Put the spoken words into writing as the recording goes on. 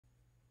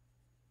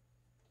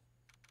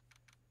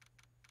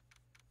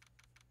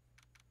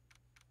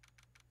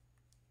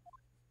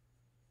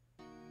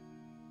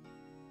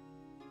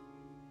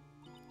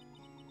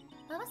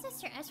What was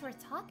Mr.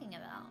 Edgeworth talking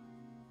about?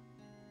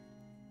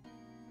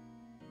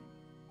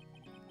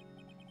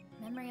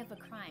 Memory of a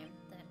crime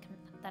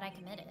that I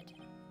committed.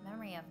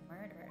 Memory of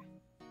murder.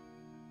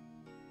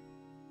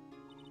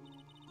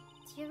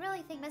 Do you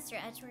really think Mr.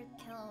 Edgeworth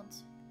killed...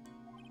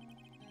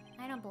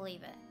 I don't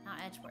believe it. Not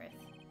Edgeworth.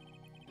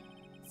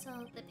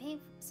 So,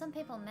 some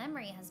papal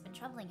memory has been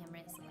troubling him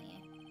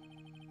recently.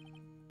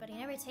 But he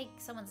never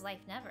takes someone's life,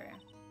 never.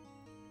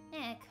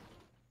 Nick.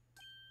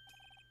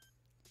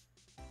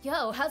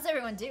 Yo, how's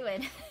everyone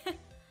doing?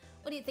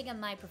 What do you think of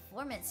my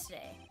performance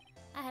today?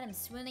 I had him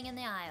swooning in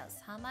the aisles,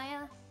 huh,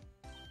 Maya?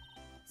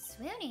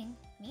 Swooning?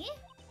 Me?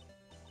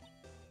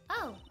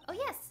 Oh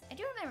yes, I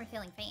do remember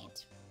feeling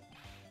faint.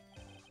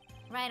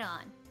 Right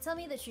on. Tell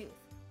me the truth.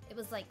 It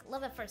was like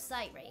love at first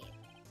sight, right?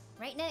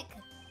 Right, Nick?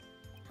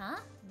 Huh?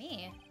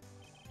 Me?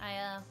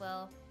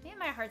 Well, maybe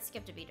my heart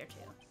skipped a beat or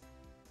two.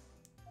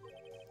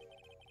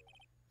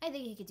 I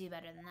think you could do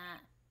better than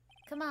that.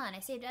 Come on, I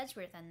saved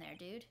Edgeworth in there,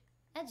 dude.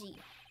 Edgy.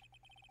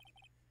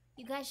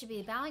 You guys should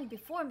be bowing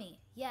before me.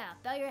 Yeah,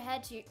 bow your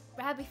head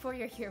before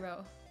your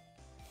hero.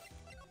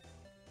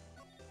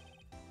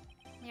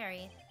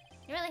 Larry,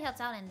 you really helped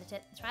out in the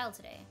trial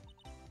today.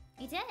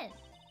 He did.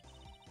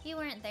 If you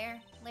weren't there,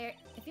 Larry,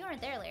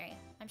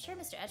 I'm sure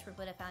Mr. Edgeworth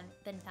would have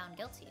been found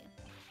guilty.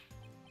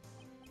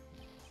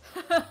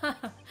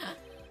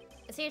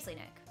 Seriously,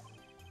 Nick.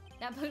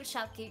 That boat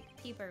shop the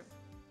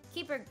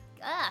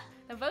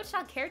boat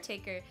shop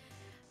caretaker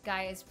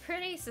guy is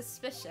pretty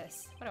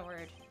suspicious. What a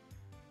word.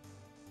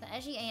 The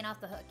edgy ain't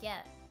off the hook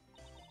yet.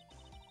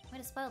 Way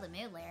to spoil the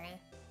mood, Larry.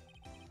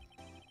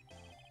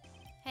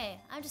 Hey,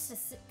 I'm just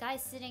a guy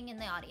sitting in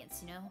the audience,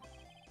 you know?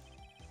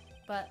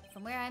 But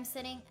from where I'm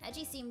sitting,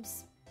 edgy seemed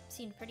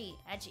pretty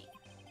edgy.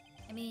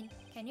 I mean,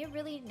 can you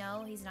really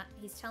know he's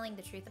telling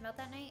the truth about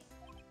that night?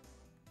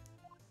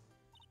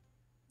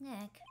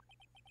 Nick,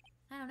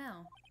 I don't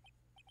know.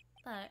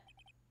 But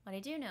what I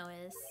do know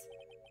is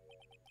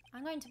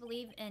I'm going to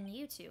believe in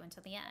you two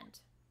until the end.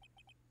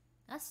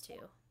 Us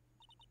two.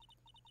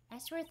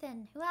 Edgeworth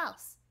and who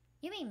else?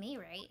 You mean me,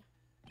 right?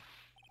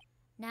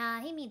 Nah,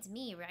 he means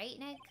me, right,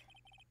 Nick?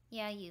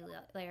 Yeah, you,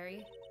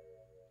 Larry.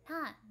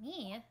 Not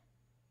me.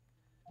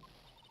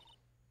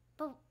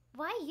 But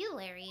why you,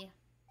 Larry?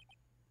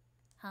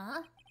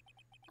 Huh?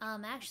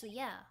 Actually,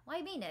 yeah.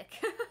 Why me, Nick?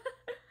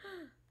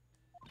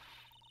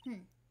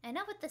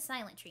 Enough with the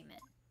silent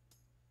treatment.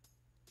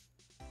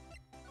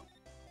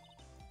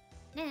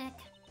 Nick,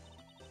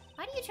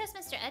 why do you trust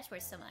Mr.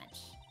 Edgeworth so much?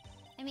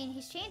 I mean,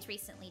 he's changed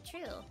recently,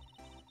 true.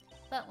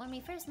 But when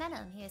we first met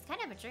him, he was kind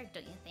of a jerk,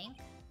 don't you think?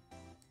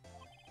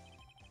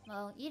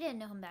 Well, you didn't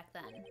know him back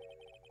then.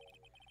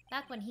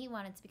 Back when he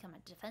wanted to become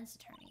a defense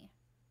attorney.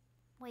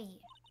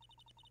 Wait,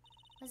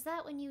 was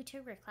that when you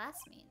two were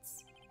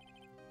classmates?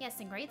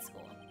 Yes, in grade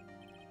school.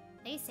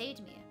 They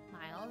saved me,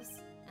 Miles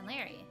and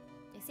Larry.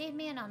 They saved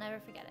me and I'll never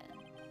forget it.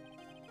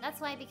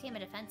 That's why I became a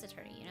defense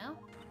attorney, you know?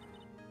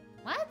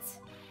 What?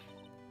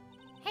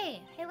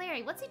 Hey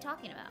Larry, what's he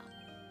talking about?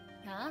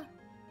 Huh?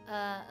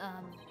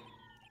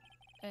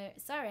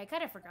 Sorry, I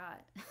kinda forgot.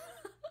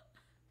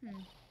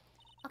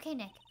 Okay,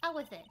 Nick, out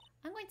with it.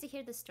 I'm going to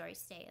hear the story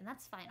today, and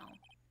that's final.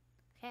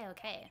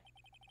 Okay.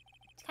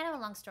 It's kind of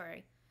a long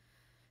story.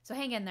 So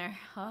hang in there.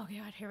 Oh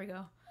god, here we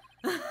go.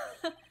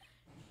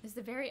 It's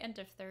the very end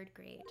of 3rd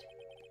grade.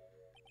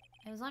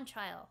 I was on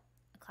trial.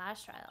 A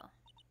class trial.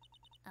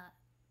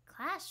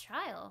 Class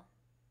trial?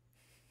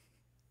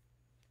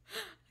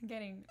 I'm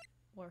getting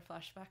war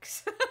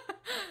flashbacks.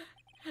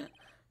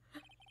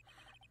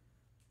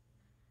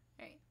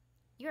 Alright.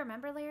 You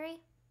remember,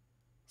 Larry?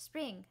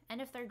 Spring,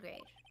 end of 3rd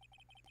grade.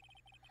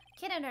 A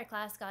kid in our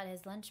class got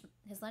his lunch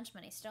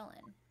money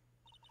stolen.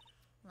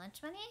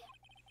 Lunch money?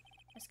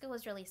 Our school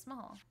was really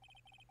small.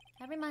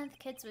 Every month,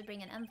 kids would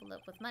bring an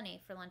envelope with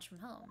money for lunch from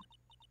home.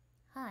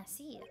 Huh, I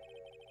see.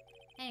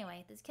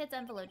 Anyway, this kid's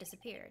envelope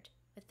disappeared,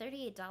 with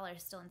 $38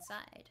 still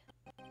inside.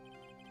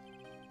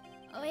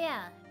 Oh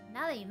yeah,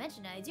 now that you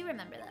mention it, I do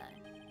remember that.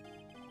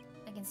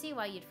 I can see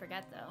why you'd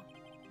forget, though.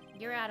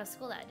 You were out of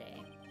school that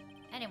day.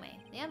 Anyway,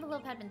 the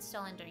envelope had been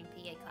stolen during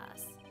PA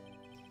class.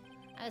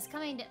 I was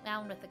coming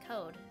down with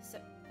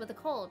a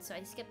cold, so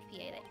I skipped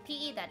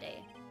PE that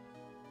day.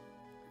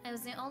 I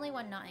was the only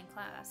one not in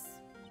class.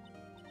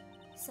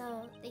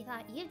 So, they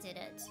thought you did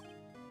it.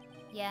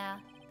 Yeah,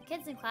 the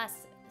kids in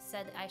class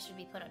said I should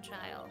be put on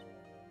trial.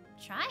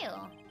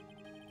 Trial?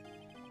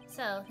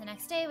 So, the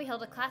next day we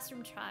held a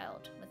classroom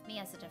trial with me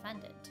as a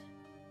defendant.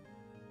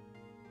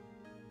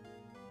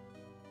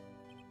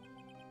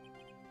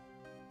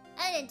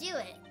 I didn't do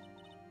it!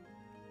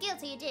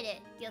 Guilty, you did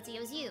it! Guilty,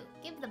 it was you.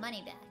 Give the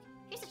money back.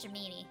 You're such a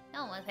meanie.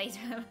 No one will pay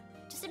him.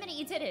 Just admit it,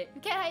 you did it.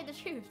 You can't hide the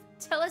truth.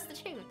 Tell us the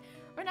truth.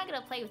 We're not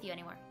gonna play with you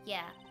anymore.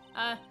 Yeah.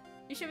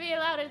 You should be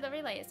allowed in the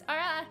relays.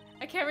 Alright,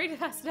 I can't read it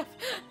fast enough.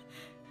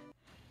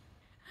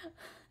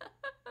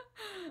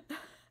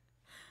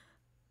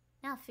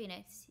 Now,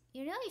 Phoenix,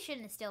 you know you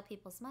shouldn't steal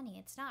people's money.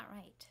 It's not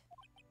right.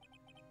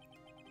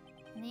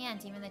 In the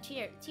end, even the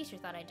teacher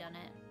thought I'd done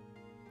it.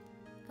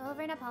 Go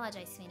over and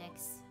apologize,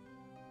 Phoenix.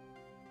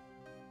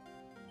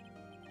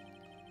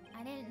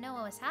 I didn't know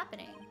what was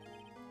happening.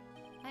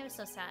 I was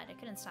so sad, I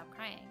couldn't stop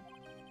crying.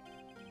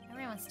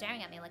 Everyone was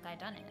staring at me like I'd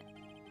done it.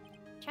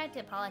 I tried to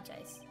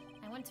apologize.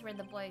 I went to where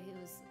the boy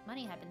whose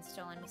money had been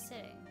stolen was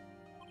sitting.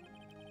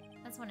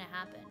 That's when it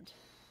happened.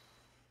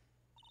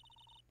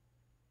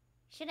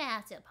 Shouldn't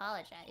have to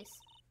apologize.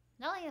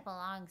 Nothing that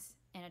belongs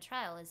in a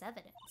trial is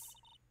evidence.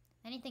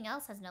 Anything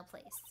else has no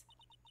place.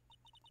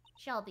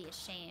 Should all be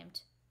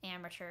ashamed,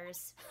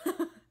 amateurs.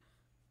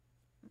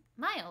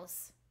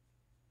 Miles!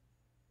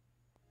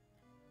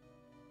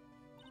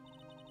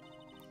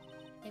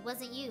 It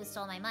wasn't you who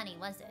stole my money,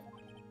 was it?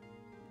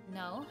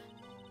 No.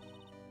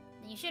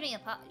 Then you shouldn't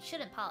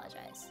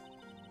apologize.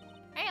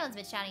 Everyone's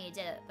been shouting you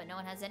did it, but no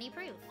one has any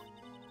proof.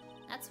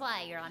 That's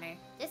why, Your Honor,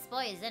 this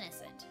boy is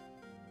innocent.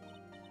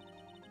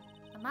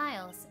 But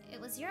Miles,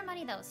 it was your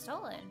money that was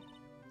stolen.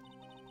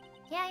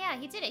 Yeah,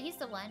 he did it. He's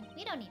the one.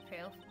 We don't need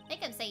proof. Make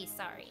him say he's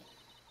sorry.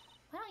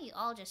 Why don't you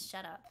all just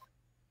shut up?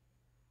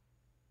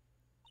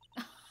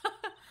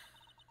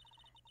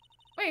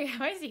 Wait,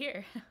 why is he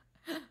here?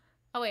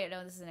 Oh wait,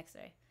 no, this is the next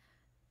day.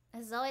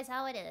 This is always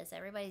how it is.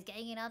 Everybody's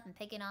ganging up and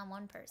picking on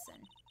one person.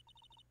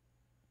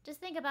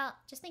 Just think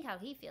how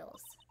he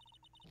feels.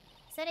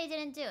 He said he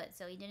didn't do it,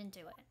 so he didn't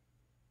do it.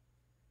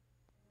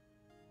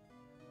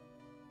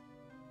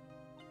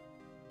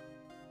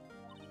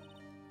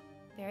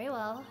 Very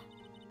well.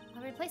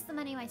 I'll replace the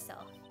money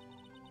myself.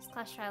 This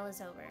class trial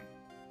is over.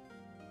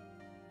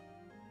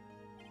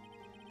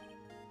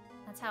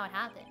 That's how it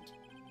happened.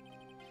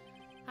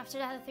 After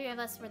that, the three of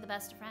us were the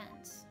best of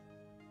friends.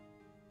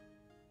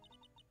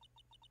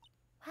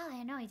 Wow, I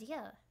had no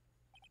idea.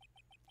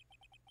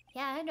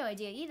 Yeah, I had no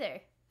idea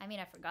either. I mean,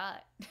 I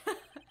forgot.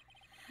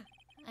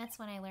 That's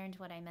when I learned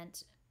what it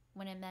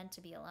meant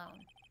to be alone.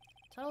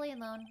 Totally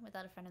alone,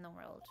 without a friend in the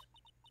world.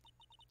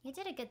 You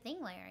did a good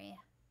thing, Larry.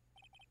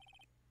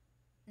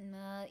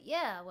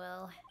 Yeah,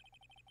 well...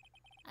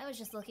 I was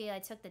just lucky I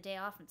took the day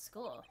off from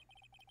school.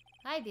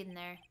 If I'd been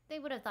there, they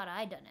would have thought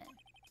I'd done it.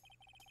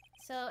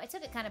 So, I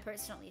took it kind of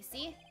personally,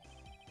 see?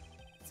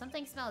 If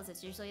something smells,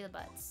 it's usually the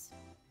butts.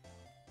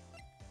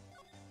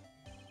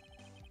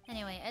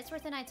 Anyway,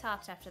 Edgeworth and I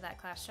talked after that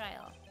class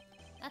trial.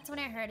 That's when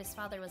I heard his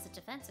father was a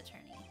defense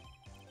attorney.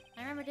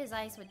 I remembered his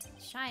eyes would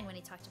shine when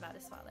he talked about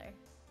his father.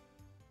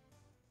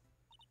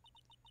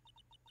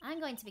 I'm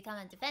going to become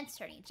a defense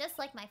attorney, just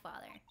like my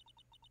father.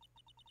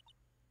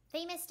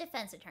 Famous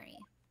defense attorney.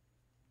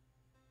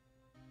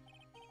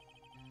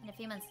 And a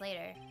few months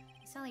later,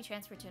 he suddenly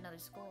transferred to another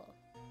school.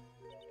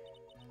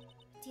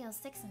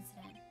 DL-6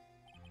 incident.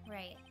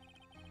 Right.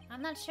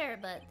 I'm not sure,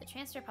 but the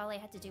transfer probably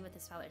had to do with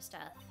his father's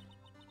death.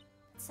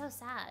 It's so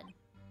sad.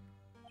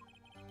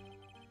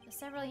 But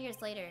several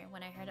years later,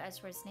 when I heard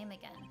Edgeworth's name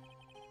again,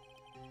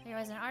 there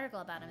was an article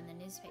about him in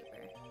the newspaper.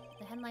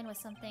 The headline was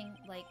something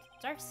like,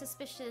 Dark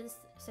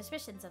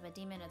Suspicions of a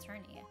Demon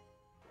Attorney.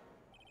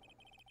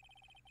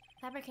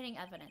 Fabricating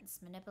evidence,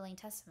 manipulating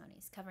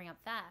testimonies, covering up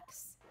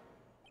facts.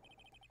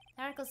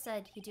 The article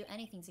said he'd do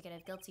anything to get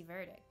a guilty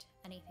verdict.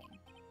 Anything.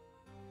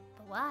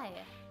 But why?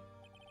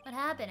 What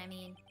happened? I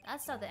mean,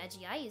 that's not the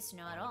Edgy I used to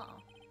know at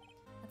all.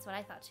 That's what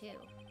I thought too.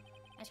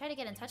 I tried to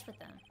get in touch with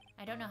him.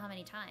 I don't know how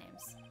many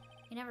times.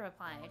 He never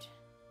replied.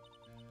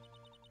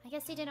 I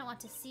guess he didn't want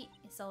to see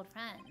his old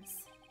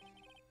friends.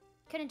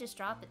 Couldn't just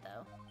drop it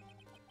though.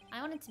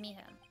 I wanted to meet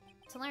him,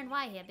 to learn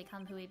why he had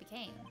become who he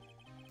became.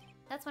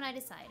 That's when I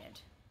decided.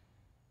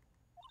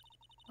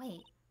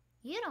 Wait,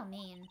 you don't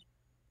mean...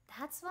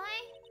 That's why?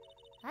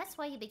 That's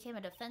why you became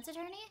a defense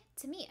attorney?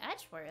 To meet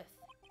Edgeworth?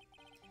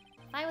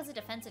 If I was a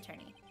defense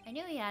attorney, I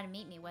knew he had to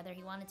meet me whether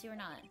he wanted to or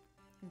not.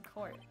 In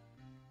court.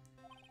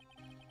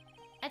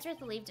 Edgeworth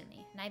believed in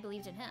me, and I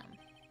believed in him.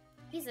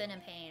 He's in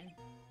pain.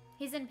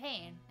 He's in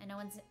pain, and no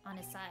one's on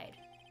his side.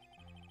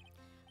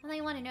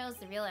 Only one who knows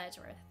the real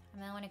Edgeworth. I'm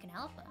the one who can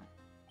help him.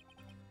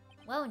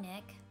 Whoa,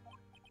 Nick.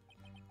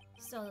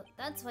 So,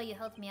 that's why you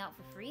helped me out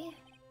for free?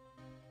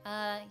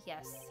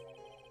 Yes.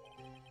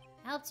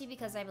 I helped you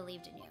because I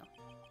believed in you.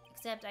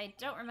 Except I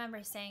don't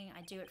remember saying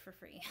I'd do it for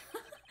free.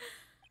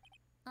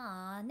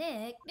 Aw,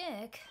 Nick.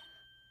 Nick,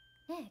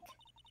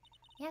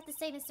 you have to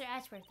save Mr.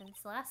 Edgeworth, and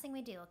it's the last thing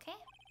we do, okay?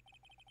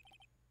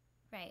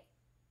 Right.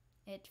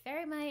 It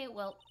very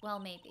well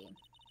may be.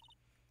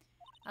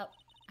 Oh,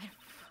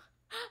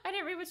 I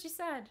didn't read what she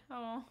said.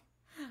 Oh.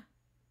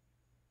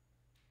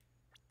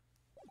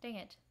 Dang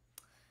it.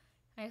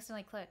 I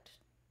accidentally clicked.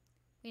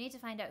 We need to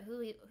find out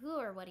who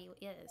or what he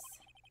is.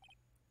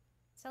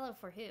 Sell it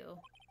for who?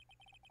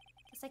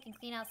 Guess I can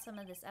clean out some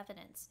of this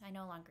evidence I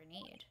no longer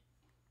need.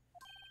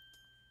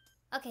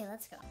 Okay,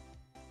 let's go.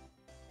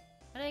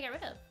 What did I get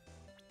rid of?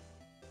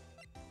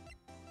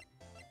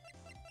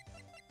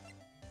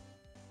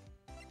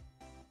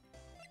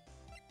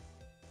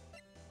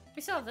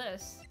 We still have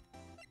this.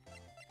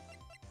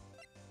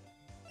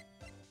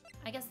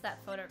 I guess that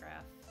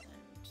photograph.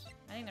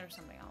 And I think there was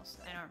something else.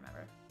 I don't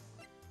remember.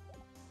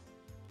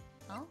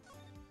 Oh?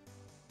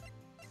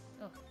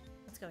 Oh,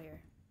 let's go here.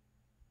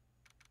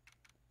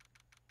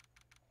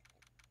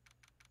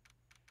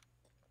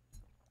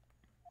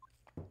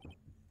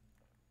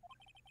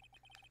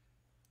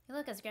 You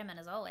look as grim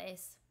as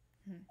always.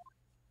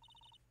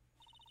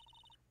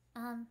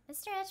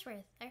 Mr.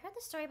 Edgeworth, I heard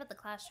the story about the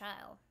class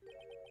trial.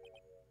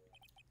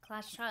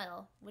 Class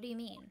trial? What do you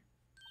mean?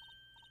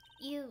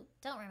 You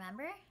don't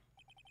remember?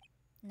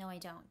 No, I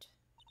don't.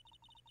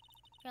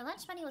 Your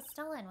lunch money was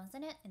stolen,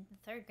 wasn't it, in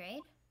the 3rd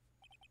grade?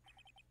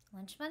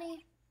 Lunch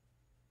money?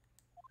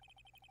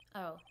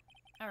 Oh,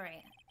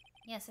 alright.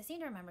 Yes, I seem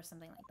to remember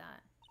something like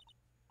that.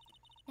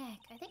 Nick,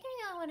 I think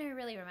you're the only one who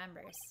really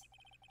remembers.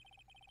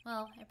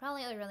 Well, it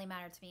probably really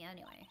mattered to me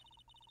anyway.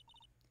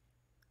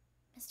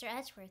 Mr.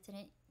 Edgeworth,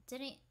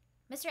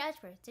 Mr.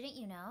 Edgeworth, didn't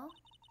you know?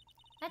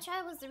 That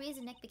trial was the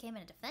reason Nick became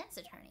a defense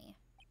attorney.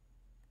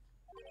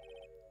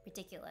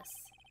 Ridiculous.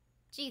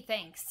 Gee,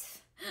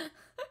 thanks.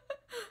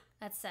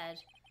 That said,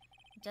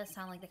 it does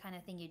sound like the kind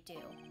of thing you'd do.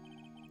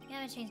 You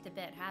haven't changed a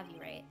bit, have you,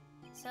 right?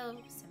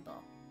 So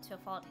simple. To a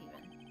fault,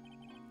 even.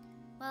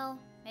 Well,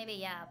 maybe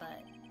yeah,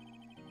 but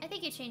I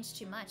think you changed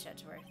too much,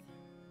 Edgeworth.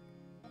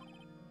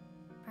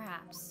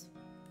 Perhaps.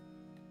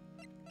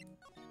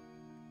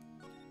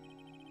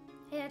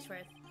 Hey,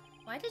 Edgeworth,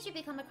 why did you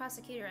become a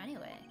prosecutor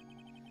anyway?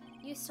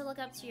 You used to look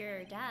up to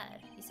your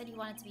dad. You said you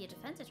wanted to be a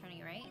defense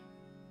attorney, right?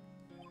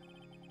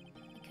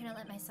 I couldn't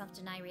let myself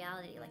deny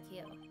reality like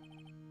you.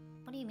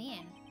 What do you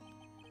mean?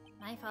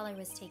 My father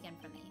was taken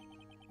from me.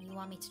 You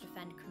want me to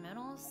defend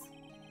criminals?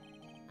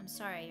 I'm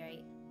sorry,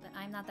 right? But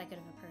I'm not that good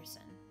of a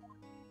person.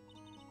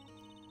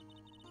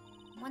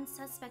 One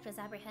suspect was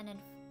apprehended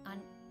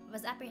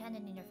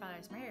in your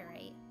father's murder,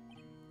 right?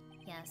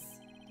 Yes.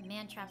 The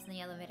man trapped in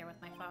the elevator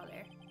with my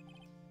father.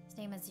 His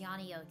name is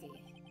Yanni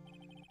Yogi.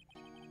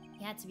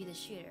 He had to be the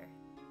shooter,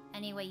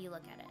 any way you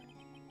look at it.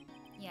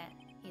 Yet,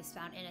 he is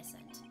found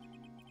innocent.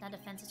 That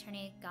defense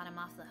attorney got him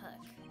off the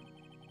hook.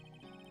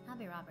 I'll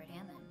be Robert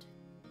Hammond.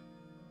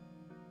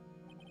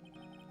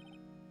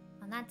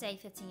 On that day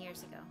 15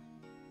 years ago,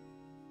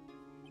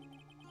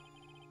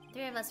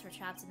 3 of us were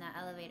trapped in that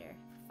elevator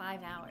for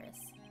 5 hours.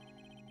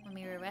 When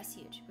we were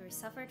rescued,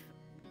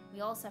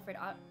 we all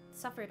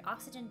suffered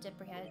oxygen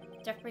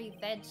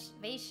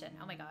deprivation.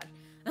 Oh my god.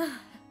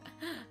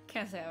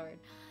 Can't say that word.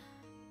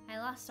 I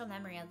lost all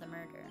memory of the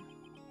murder.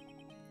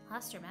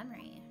 Lost your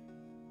memory?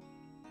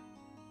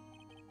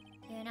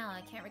 You know,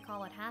 I can't recall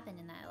what happened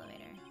in that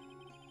elevator.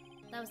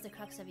 That was the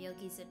crux of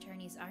Yogi's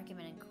attorney's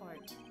argument in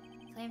court.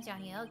 He claims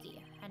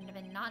Yogi had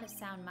been not of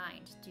sound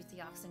mind due to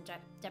the oxygen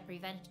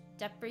deprivation.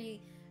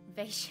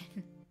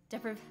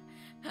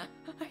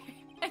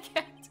 I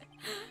can't.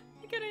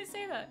 How can I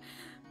say that?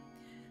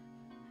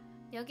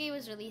 Yogi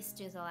was released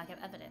due to the lack of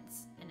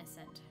evidence.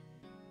 Innocent.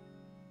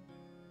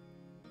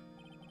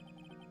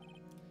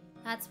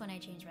 That's when I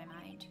changed my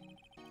mind.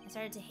 I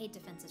started to hate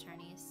defense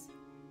attorneys.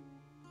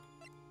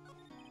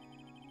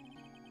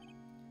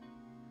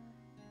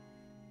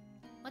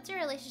 What's your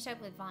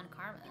relationship with Von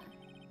Karma?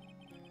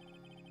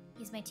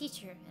 He's my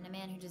teacher and a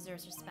man who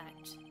deserves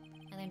respect.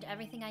 I learned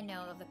everything I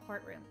know of the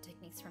courtroom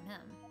techniques from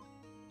him.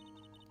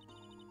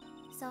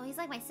 So he's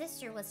like my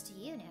sister was to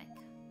you, Nick.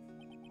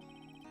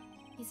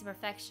 He's a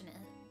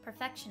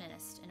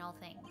perfectionist in all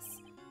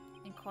things.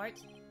 In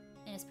court,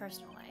 in his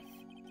personal life.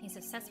 He's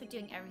obsessed with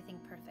doing everything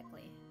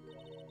perfectly.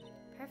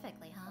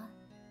 Perfectly, huh?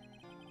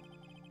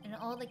 In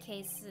all the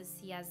cases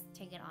he has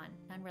taken on,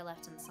 none were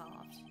left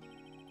unsolved.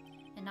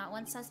 And not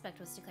one suspect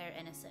was declared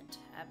innocent,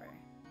 ever.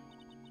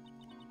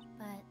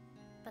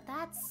 But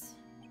that's...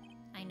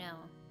 I know.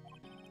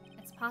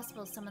 It's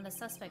possible some of the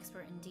suspects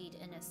were indeed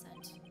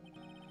innocent.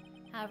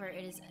 However,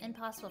 it is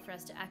impossible for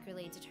us to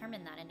accurately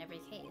determine that in every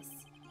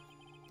case.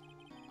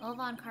 All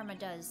Von Karma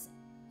does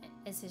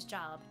is his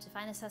job, to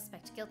find the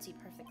suspect guilty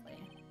perfectly.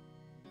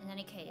 In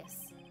any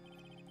case,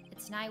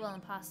 it's nigh well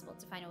impossible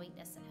to find a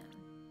weakness in him.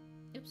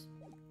 Oops.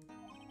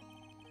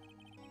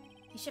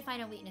 He should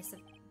find a weakness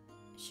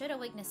should a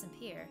weakness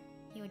appear,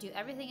 he would do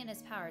everything in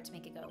his power to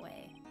make it go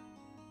away.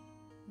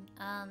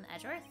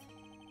 Edgeworth?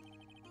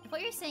 If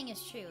what you're saying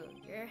is true,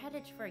 you're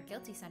headed for a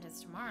guilty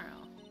sentence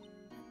tomorrow.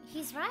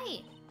 He's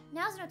right!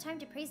 Now's no time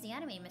to praise the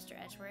enemy, Mr.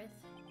 Edgeworth.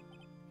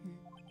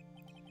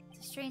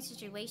 It's a strange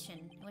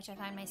situation in which I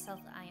find myself,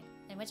 I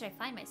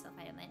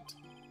admit.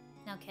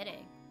 No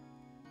kidding.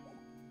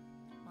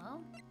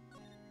 Well,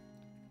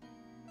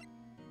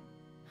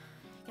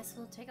 I guess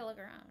we'll take a look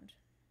around.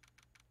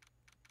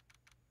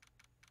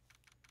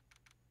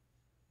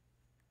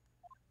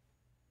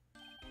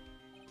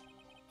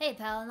 Hey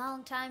pal,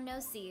 long time no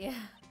see.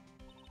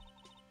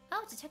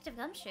 Oh, Detective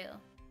Gumshoe.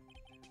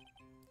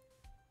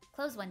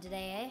 Closed one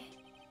today, eh?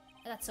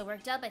 I got so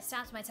worked up I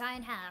snapped my tie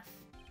in half.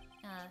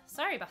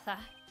 Sorry about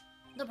that.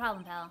 No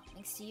problem, pal.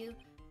 Thanks to you,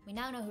 we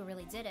now know who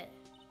really did it.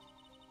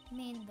 I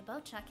mean, the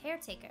boat shack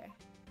caretaker.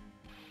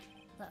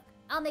 Look,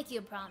 I'll make you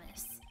a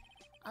promise.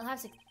 I'll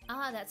have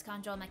that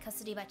scoundrel in my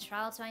custody by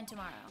trial time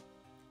tomorrow.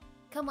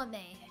 Come what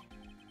may.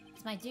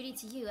 It's my duty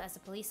to you as a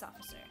police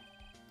officer.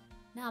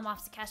 Now I'm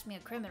off to catch me a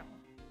criminal.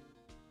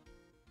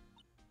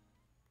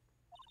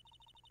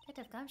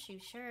 Detective Gumshoe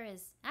sure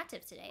is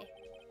active today.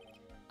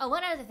 Oh,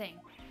 one other thing.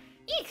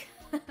 Eek!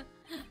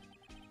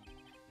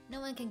 No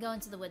one can go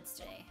into the woods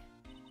today.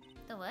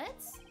 The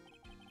woods?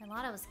 I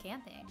thought I was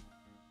camping.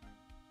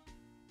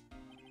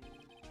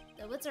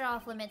 The woods are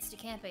off limits to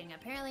camping.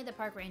 Apparently the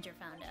park ranger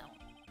found out.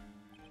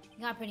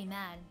 He got pretty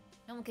mad.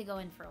 No one could go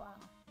in for a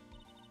while.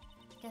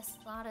 Guess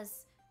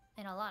Lotta's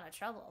in a lot of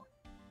trouble.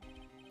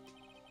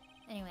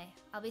 Anyway,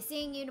 I'll be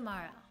seeing you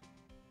tomorrow.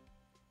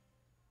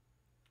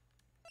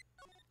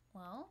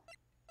 Well,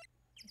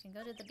 you can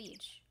go to the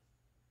beach.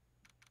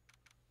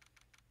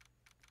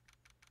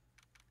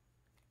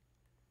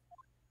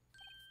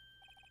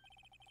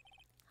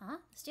 Huh?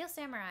 The steel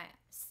samurai.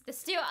 The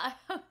steel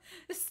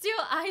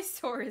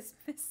eyesore is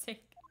missing.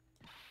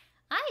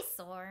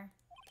 Eyesore?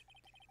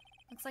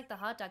 Looks like the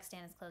hot dog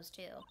stand is closed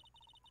too.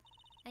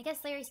 I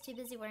guess Larry's too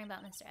busy worrying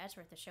about Mr.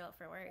 Edgeworth to show up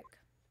for work.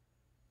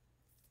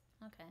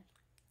 Okay.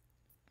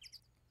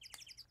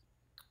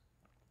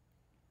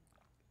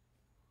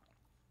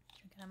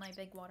 Drink out of my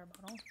big water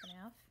bottle for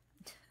now.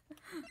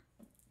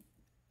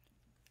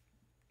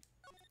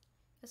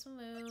 Guess we'll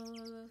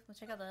move. We'll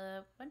check out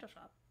the rental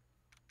shop.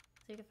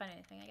 See if we can find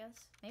anything, I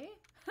guess. Maybe?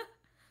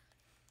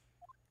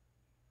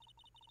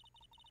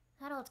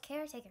 That old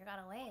caretaker got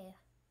away.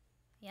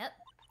 Yep.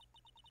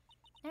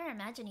 Never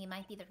imagined he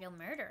might be the real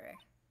murderer.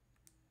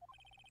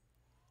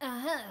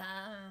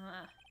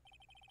 I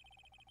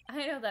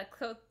know that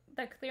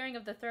clearing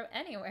of the throat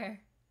anywhere.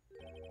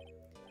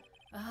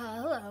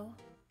 Hello.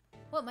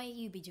 What might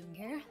you be doing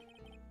here?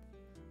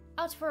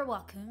 Out for a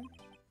walk, Coon.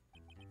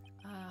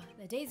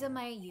 The days of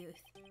my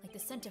youth. Like the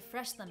scent of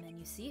fresh lemon,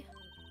 you see?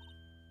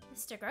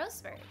 Mr.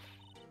 Grossberg.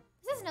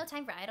 This is no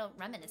time for idle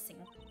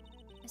reminiscing.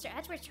 Mr.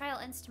 Edgeworth's trial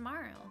ends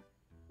tomorrow.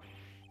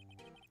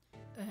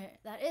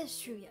 That is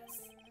true, yes.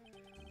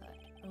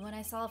 But when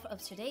I saw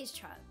of today's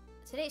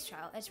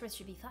trial, Edgeworth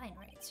should be fine,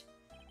 right?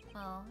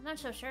 Well, I'm not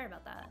so sure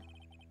about that.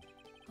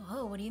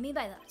 Oh, what do you mean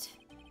by that?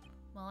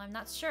 Well, I'm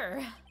not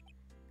sure.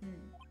 If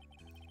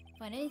you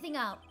find anything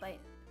out,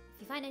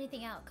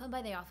 come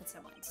by the office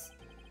at once.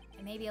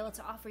 I may be able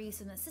to offer you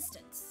some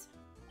assistance.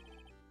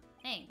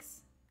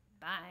 Thanks.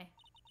 Bye.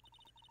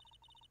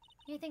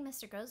 What do you think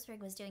Mr.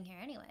 Grossberg was doing here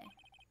anyway?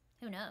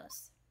 Who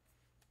knows?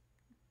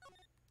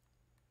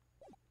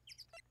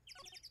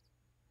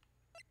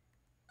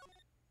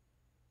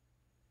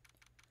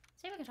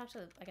 See if we can talk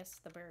to, I guess,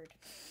 the bird.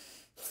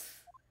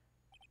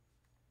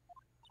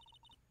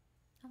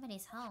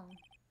 Nobody's home.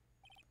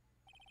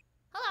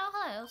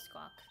 Hello,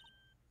 Squawk.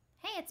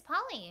 Hey, it's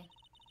Polly.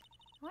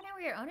 I wonder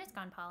where your owner's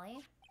gone, Polly.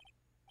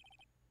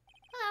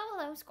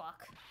 Hello,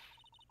 Squawk.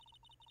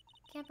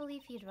 Can't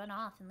believe he'd run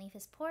off and leave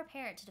his poor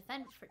parrot to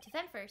defend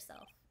for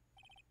herself.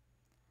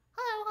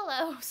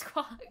 Hello,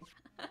 Squawk.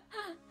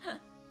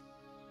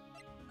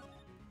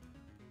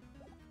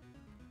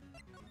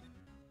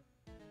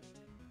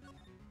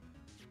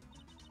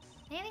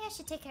 Maybe I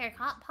should take care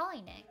of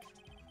Polly, Nick.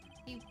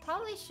 You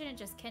probably shouldn't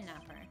just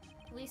kidnap her.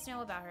 Police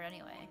know about her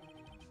anyway.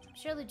 I'm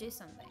sure they'll do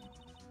something.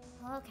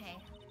 Well, okay.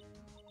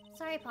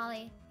 Sorry,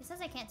 Polly. He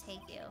says I can't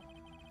take you.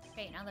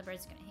 Great, now the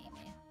bird's gonna hate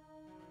me.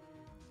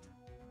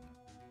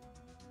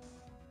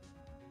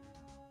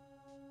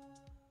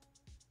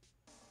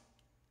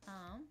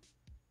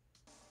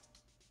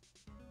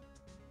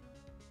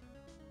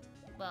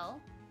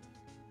 Well.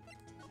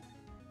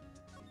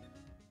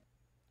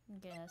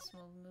 Guess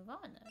we'll move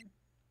on then.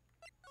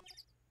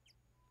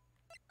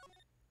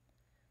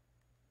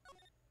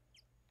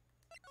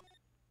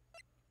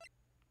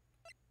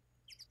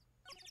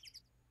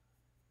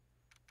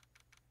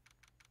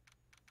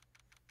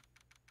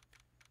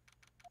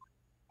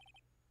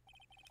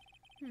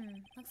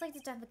 Looks like the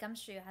death of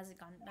Gumshoe hasn't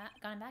gone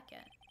back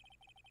yet.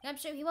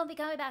 Gumshoe, he won't be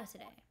coming back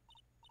today.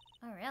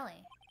 Oh,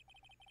 really?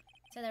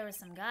 So there was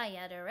some guy you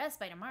had to arrest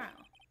by tomorrow.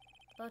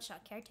 The boat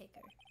shop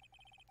caretaker.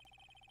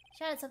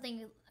 Shouted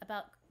something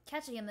about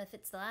catching him if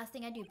it's the last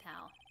thing I do,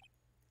 pal.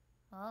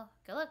 Well,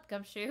 good luck,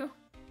 Gumshoe.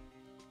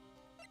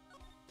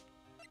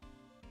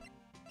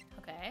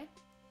 Okay.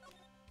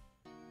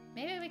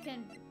 Maybe we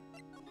can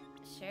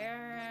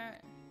share...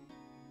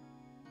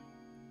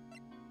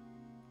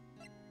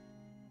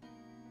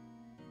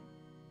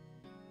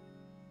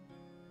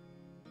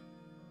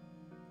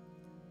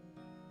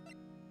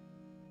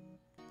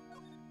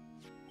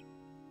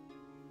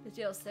 the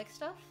DL-6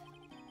 stuff?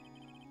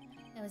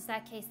 It was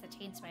that case that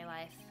changed my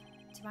life.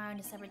 Tomorrow on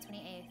December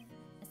 28th,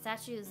 the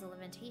statute's of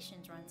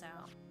limitations runs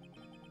out.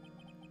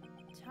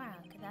 Tomorrow,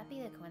 could that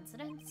be a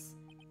coincidence?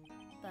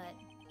 But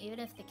even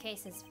if the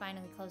case is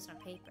finally closed on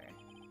paper,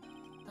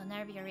 it'll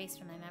never be erased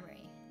from my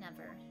memory.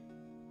 Never.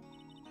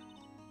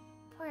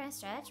 Poor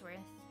Mr. Edgeworth.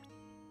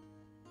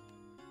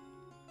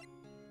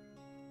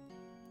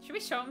 Should we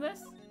show him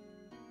this?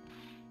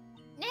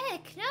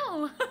 Nick,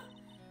 no!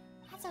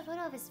 That's a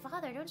photo of his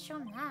father. Don't show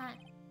him that.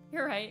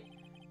 You're right.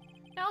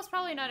 Now's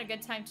probably not a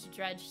good time to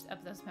dredge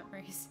up those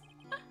memories.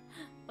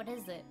 What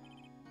is it?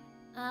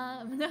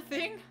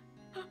 Nothing.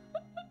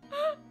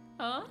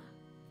 Huh?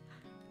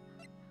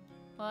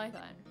 Well, I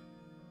thought.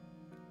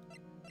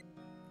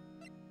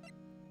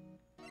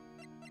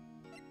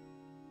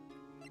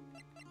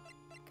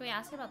 Can we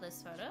ask about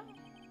this photo?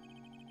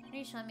 What are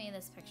you showing me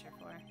this picture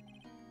for?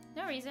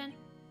 No reason.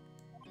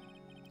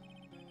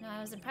 No, I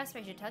was impressed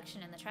by your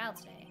deduction in the trial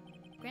today.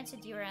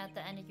 Granted, you were at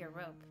the end of your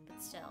rope, but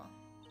still.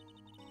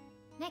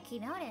 Nick, he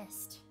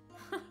noticed.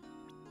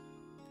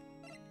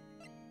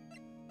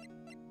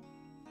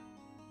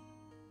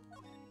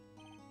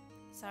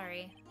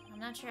 Sorry, I'm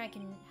not sure I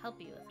can help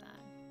you with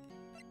that.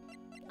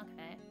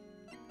 Okay.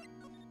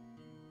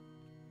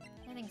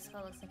 Everything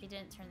still looks like he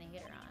didn't turn the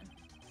heater on.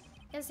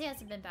 Guess he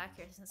hasn't been back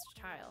here since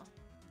the trial.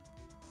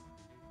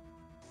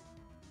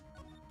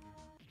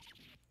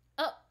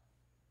 Oh!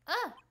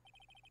 Oh!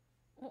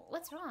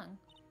 What's wrong?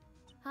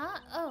 Huh?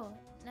 Oh,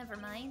 never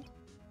mind.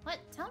 What?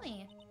 Tell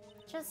me.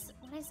 Just,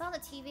 when I saw the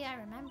TV, I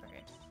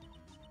remembered.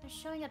 They're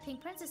showing a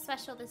Pink Princess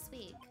special this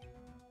week.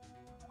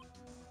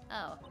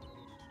 Oh.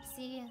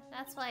 See,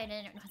 that's why I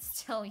didn't want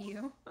to tell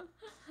you.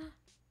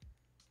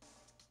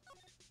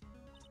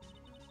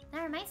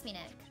 That reminds me,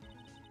 Nick.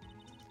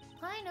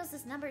 Polly knows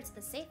this number to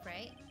the safe,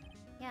 right?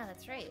 Yeah,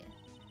 that's right.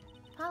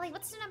 Polly,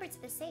 what's the number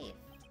to the safe?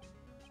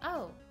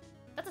 Oh,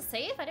 that's a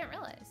safe? I didn't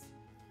realize.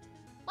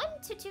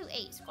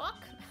 1228,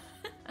 squawk.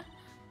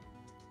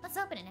 Let's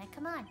open it, Nick.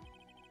 Come on.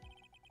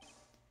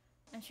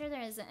 I'm sure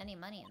there isn't any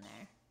money in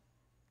there.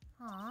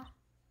 Aw.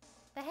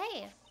 But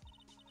hey,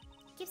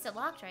 keeps it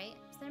locked, right?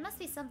 So there must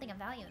be something of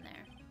value in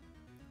there.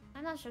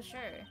 I'm not so sure.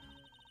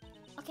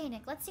 Okay,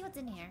 Nick, let's see what's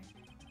in here.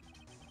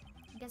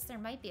 I guess there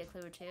might be a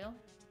clue or two.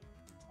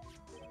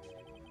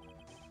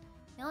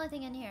 The only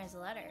thing in here is a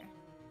letter.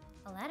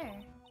 A letter?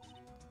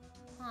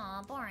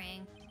 Aw,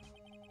 boring.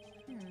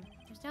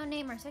 There's no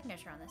name or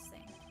signature on this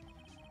thing.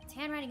 Its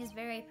handwriting is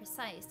very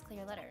precise,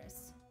 clear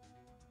letters.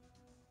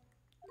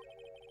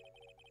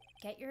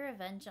 Get your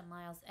revenge on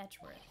Miles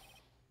Edgeworth.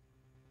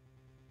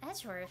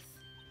 Edgeworth?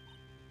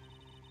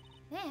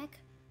 Nick,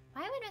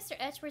 why would Mr.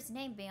 Edgeworth's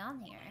name be on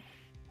here?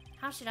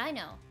 How should I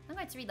know? I'm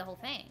going to read the whole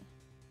thing.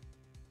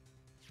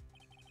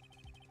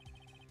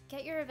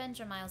 Get your revenge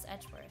on Miles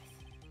Edgeworth.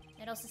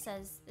 It also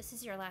says, this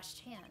is your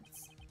last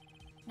chance.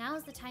 Now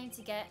is the time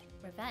to get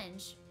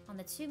revenge on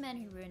the two men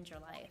who ruined your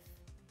life.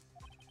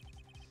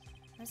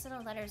 Those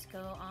little letters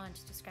go on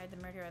to describe the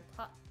murder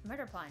plot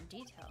in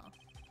detail.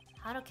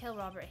 How to kill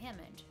Robert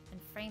Hammond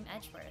and frame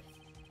Edgeworth.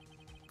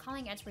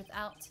 Calling Edgeworth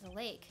out to the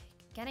lake,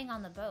 getting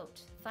on the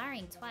boat,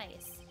 firing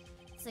twice.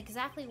 It's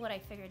exactly what I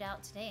figured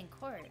out today in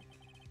court.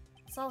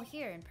 It's all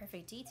here in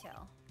perfect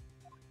detail.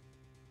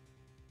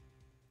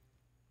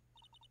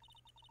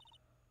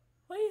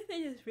 What do you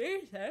think is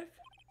very safe?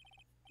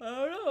 I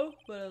don't know,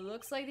 but it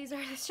looks like these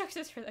are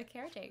instructions for the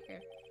caretaker.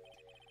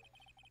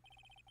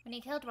 When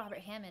he killed Robert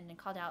Hammond and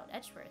called out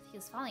Edgeworth, he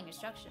was following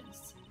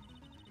instructions.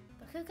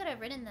 But who could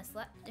have written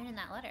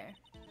that letter?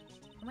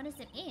 And what does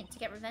it mean to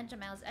get revenge on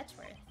Miles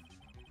Edgeworth?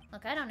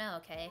 Look, I don't know,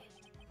 okay?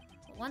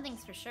 But one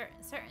thing's for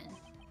certain.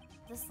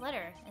 This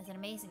letter is an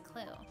amazing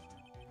clue.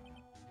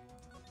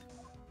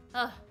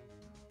 Oh.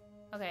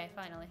 Okay,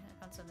 finally. I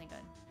found something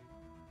good.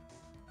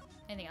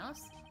 Anything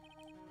else?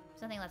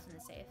 Something left in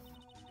the safe.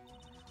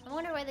 I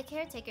wonder why the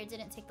caretaker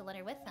didn't take the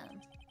letter with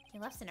him. He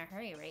left in a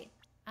hurry, right?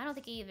 I don't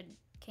think he even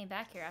came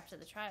back here after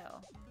the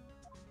trial.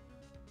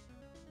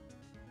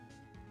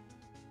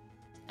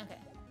 Okay.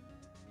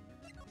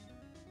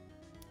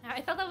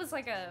 I thought that was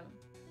like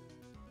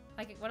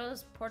one of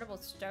those portable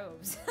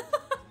stoves.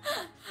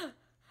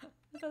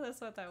 I thought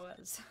that's what that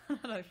was.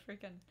 I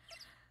freaking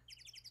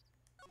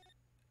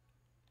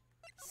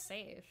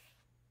safe.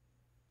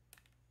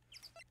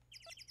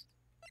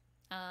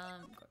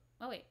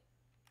 Oh wait.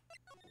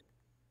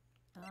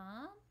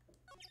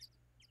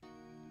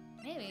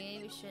 Maybe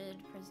we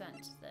should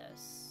present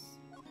this.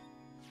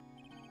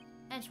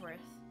 Edgeworth,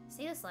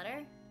 see this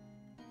letter?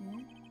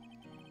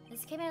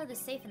 This came out of the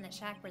safe in the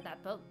shack where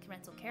that boat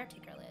rental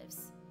caretaker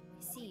lives.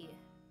 I see.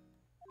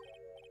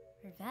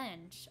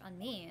 Revenge on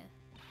me.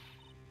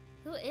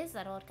 Who is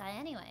that old guy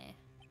anyway?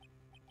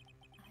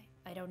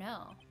 I don't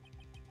know.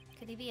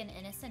 Could he be an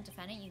innocent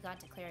defendant you got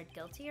declared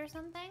guilty or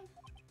something?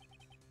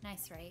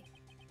 Nice, right?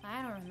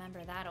 I don't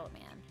remember that old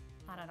man.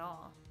 Not at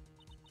all.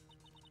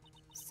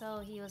 So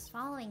he was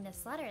following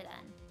this letter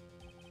then.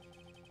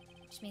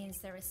 Which means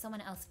there was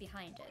someone else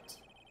behind it.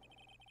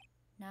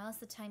 Now is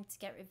the time to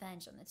get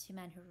revenge on the two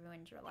men who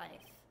ruined your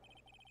life.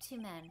 Two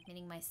men,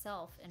 meaning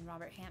myself and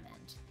Robert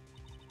Hammond.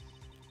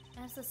 It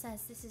also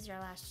says this is your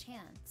last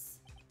chance.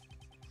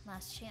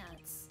 Last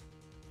chance.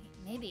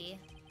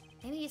 Maybe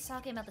he's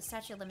talking about the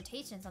statute of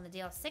limitations on the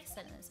DL-6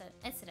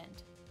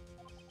 incident.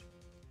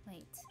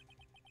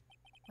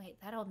 Wait,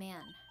 that old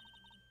man.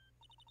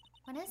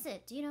 What is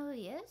it? Do you know who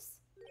he is?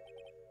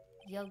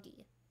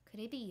 Yogi. Could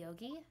he be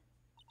Yogi?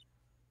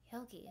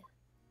 Yogi.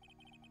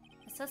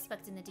 The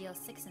suspect in the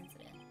DL-6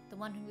 incident. The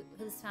one who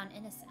was found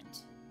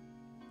innocent.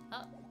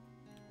 Oh.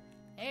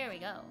 There we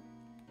go.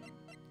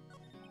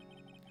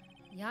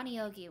 Yanni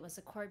Yogi was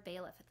a court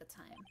bailiff at the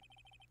time.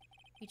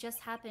 We just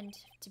happened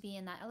to be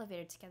in that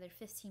elevator together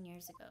 15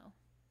 years ago.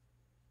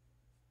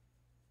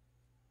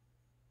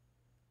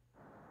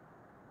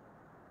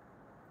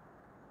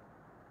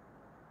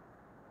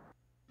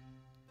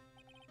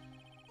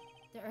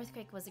 The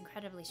earthquake was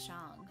incredibly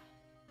strong.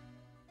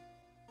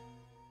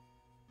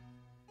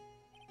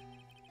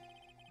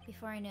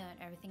 Before I knew it,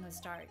 everything was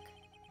dark.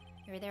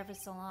 We were there for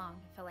so long,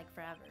 it felt like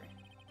forever.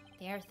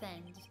 The air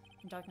thinned,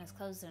 and darkness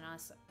closed in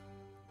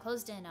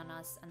on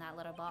us, and that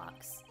little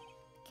box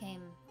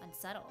became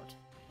unsettled.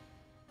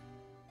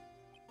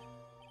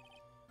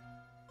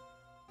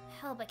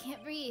 Help, I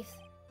can't breathe.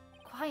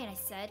 Quiet, I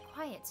said,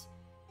 quiet.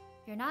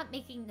 You're not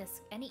making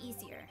this any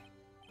easier.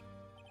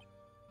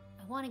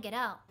 I want to get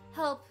out.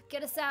 Help,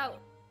 get us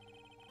out.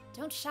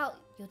 Don't shout,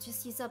 you'll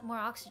just use up more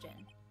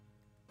oxygen.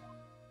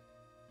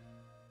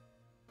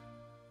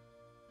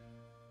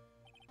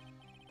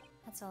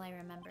 That's all I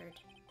remembered.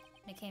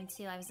 When I came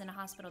to, I was in a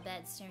hospital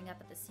bed staring up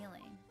at the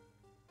ceiling.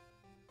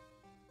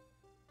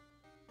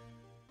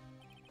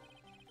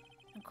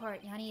 In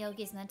court, Yanni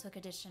Yogi's mental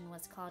condition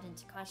was called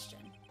into question.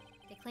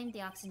 They claimed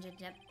the oxygen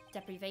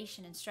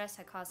deprivation and stress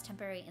had caused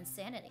temporary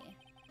insanity.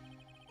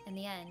 In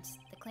the end,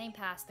 the claim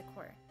passed the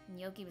court, and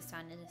Yogi was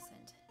found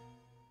innocent.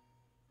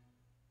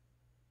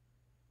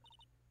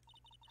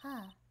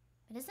 Huh.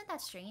 But isn't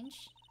that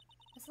strange?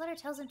 This letter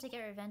tells him to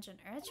get revenge on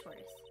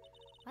Edgeworth.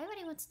 Why would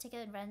he want to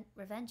get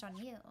revenge on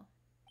you?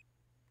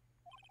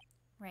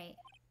 Right.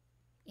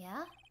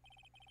 Yeah?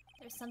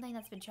 There's something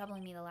that's been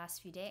troubling me the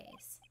last few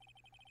days.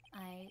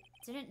 I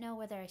didn't know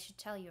whether I should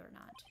tell you or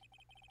not.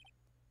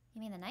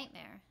 You mean the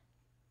nightmare?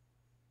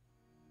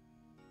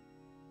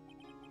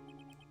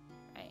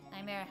 Right,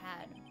 nightmare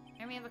had.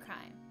 Memory of a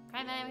crime.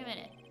 Crime I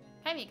committed.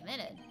 Crime you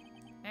committed.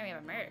 Memory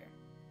of a murder.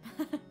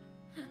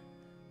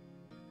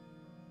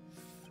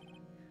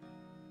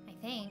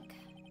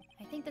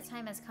 I think the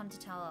time has come to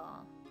tell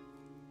all.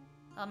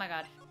 Oh my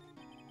god.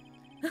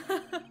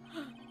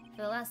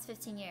 For the last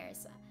 15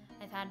 years,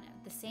 I've had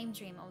the same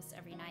dream almost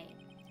every night.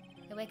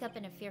 I wake up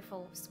in a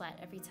fearful sweat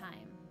every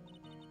time.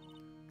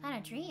 What kind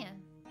of dream?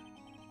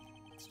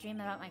 It's a dream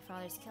about my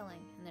father's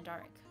killing in the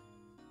dark.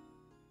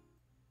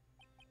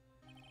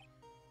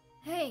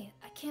 Hey,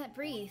 I can't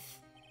breathe.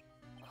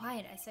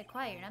 Quiet, I said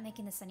quiet. You're not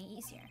making this any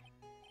easier.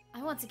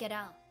 I want to get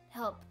out.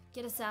 Help,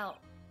 get us out.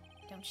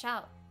 Don't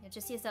shout. You'll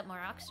just use up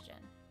more oxygen.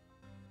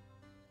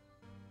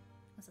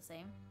 That's the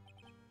same.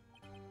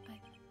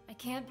 I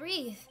can't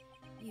breathe.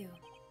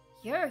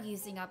 You're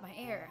using up my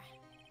air.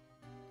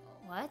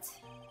 What?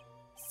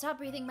 Stop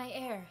breathing my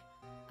air.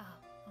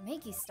 I'll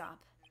make you stop.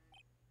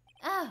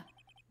 Ah!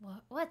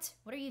 What?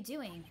 What are you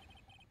doing?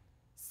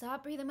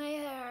 Stop breathing my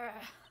air.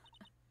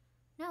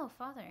 No,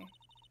 Father.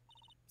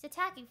 He's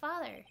attacking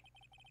Father.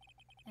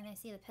 And I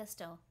see the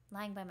pistol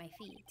lying by my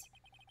feet.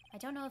 I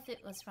don't know if it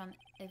was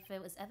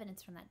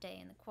evidence from that day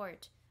in the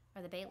court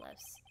or the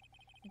bailiffs.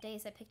 The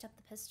days I picked up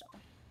the pistol.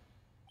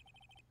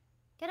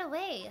 Get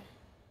away!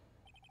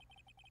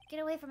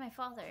 Get away from my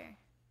father.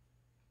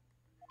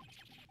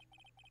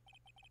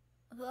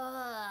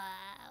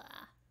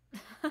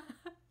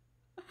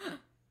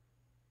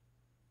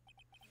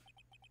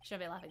 Should I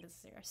be laughing? This is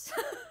serious.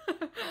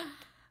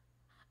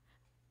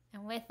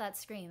 And with that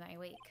scream, I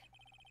wake.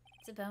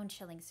 It's a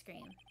bone-chilling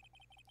scream.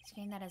 A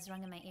scream that has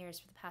rung in my ears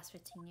for the past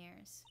 15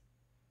 years.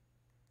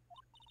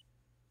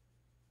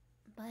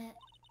 But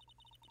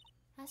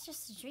that's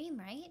just a dream,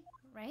 right?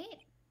 Right?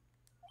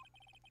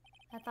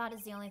 That thought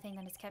is the only thing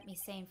that has kept me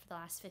sane for the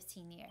last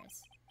 15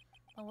 years.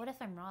 But what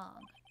if I'm wrong?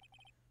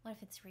 What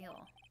if it's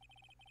real?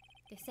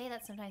 They say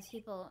that sometimes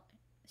people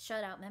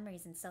shut out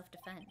memories in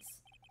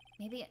self-defense.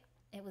 Maybe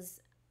it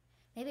was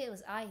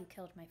I who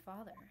killed my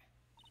father.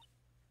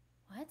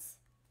 What?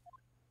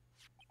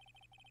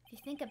 If you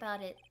think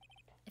about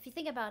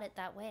it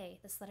that way,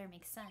 this letter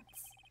makes sense.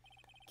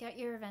 Get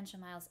your revenge on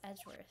Miles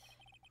Edgeworth.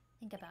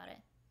 Think about it.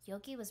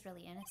 Yogi was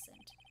really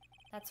innocent.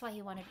 That's why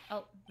he wanted—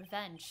 oh,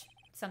 revenge.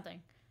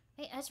 Something.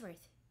 Hey,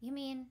 Edgeworth, you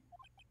mean—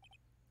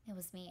 It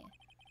was me.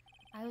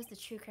 I was the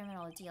true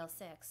criminal of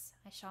DL-6.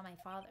 I shot my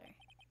father.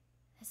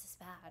 This is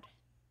bad.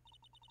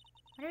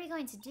 What are we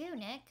going to do,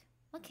 Nick?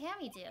 What can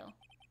we do?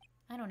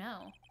 I don't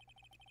know.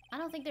 I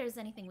don't think there's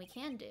anything we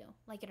can do,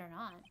 like it or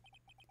not.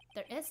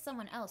 There is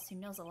someone else who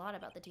knows a lot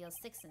about the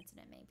DL-6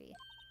 incident, maybe.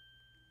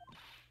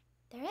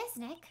 There is,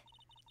 Nick.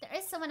 There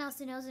is someone else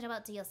who knows it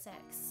about DL-6.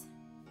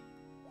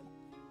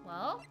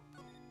 Well,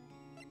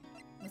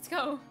 let's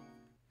go.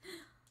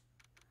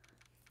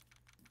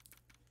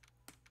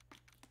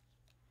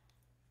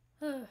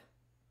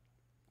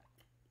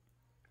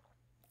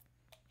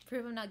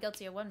 Prove I'm not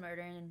guilty of one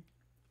murder and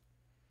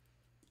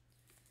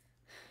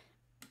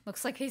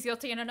looks like he's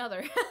guilty in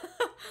another.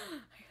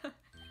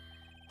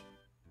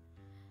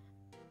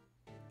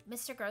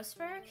 Mr.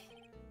 Grossberg?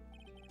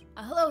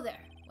 Hello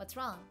there. What's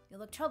wrong? You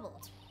look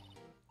troubled.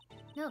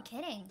 No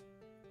kidding.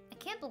 I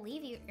can't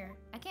believe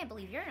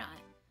you're not.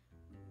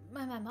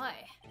 My.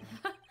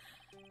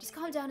 Just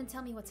calm down and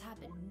tell me what's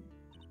happened.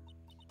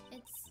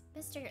 It's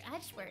Mr.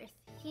 Edgeworth.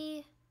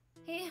 He...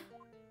 I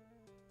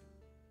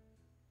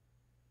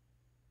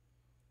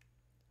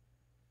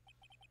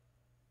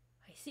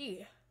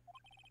see.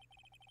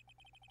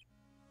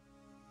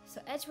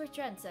 So Edgeworth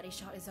Dren said he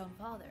shot his own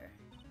father.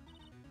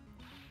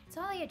 It's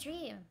only a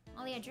dream.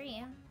 Only a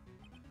dream.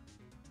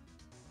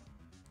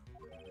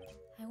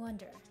 I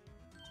wonder.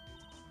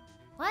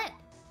 What?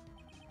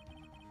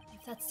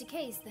 If that's the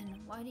case,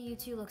 then why do you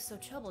two look so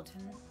troubled?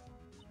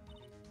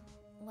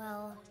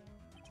 Well,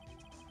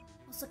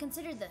 Also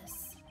consider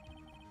this.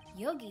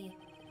 Yogi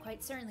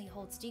quite certainly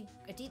holds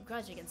a deep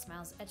grudge against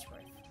Miles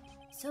Edgeworth.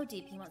 So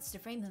deep he wants to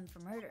frame him for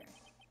murder.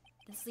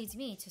 This leads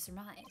me to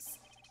surmise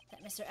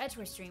that Mr.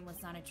 Edgeworth's dream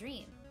was not a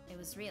dream, it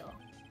was real.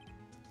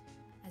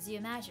 As you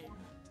imagine,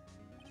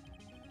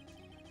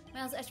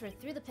 Miles Edgeworth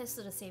threw the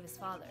pistol to save his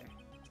father.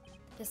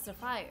 The pistol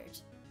fired,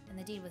 and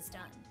the deed was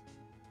done.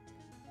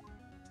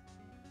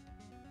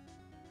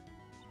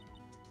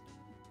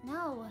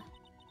 No,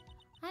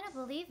 I don't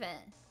believe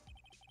it.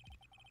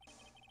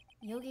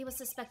 Yogi was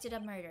suspected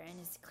of murder, and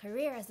his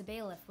career as a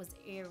bailiff was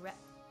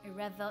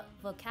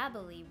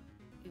irrevocably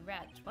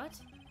erect. What?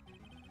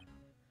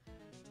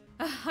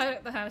 I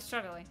was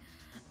struggling.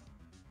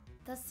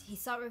 Thus, he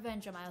sought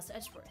revenge on Miles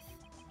Edgeworth.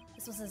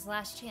 This was his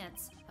last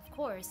chance. Of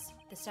course,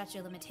 the statute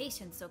of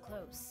limitations so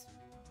close.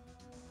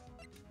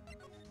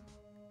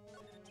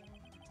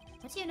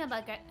 What do you know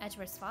about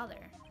Edgeworth's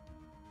father?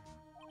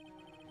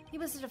 He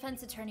was a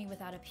defense attorney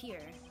without a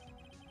peer.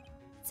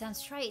 It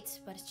sounds trite,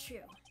 but it's true.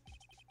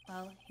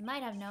 Well, he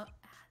might have had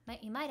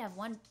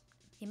one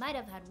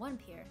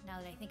peer, now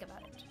that I think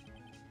about it.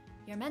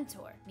 Your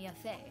mentor, Mia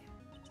Fey.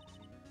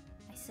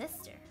 My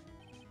sister.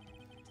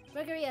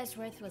 Gregory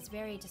Edgeworth was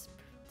very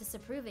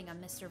disapproving of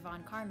Mr.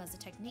 Von Karma's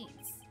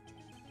techniques.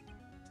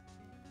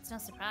 It's no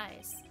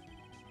surprise.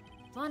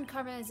 Von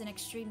Karma is an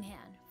extreme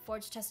man,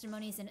 forged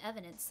testimonies and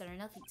evidence that are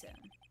nothing to him.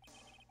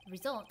 The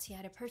result, he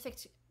had a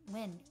perfect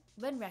win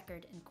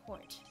record in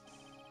court.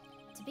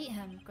 To beat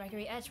him,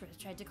 Gregory Edgeworth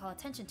tried to call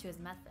attention to his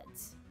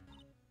methods.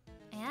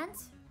 And?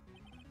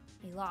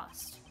 He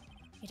lost.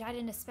 He died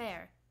in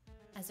despair,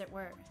 as it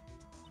were.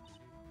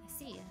 I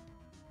see.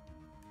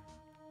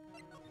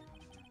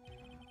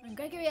 When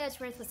Gregory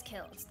Edgeworth was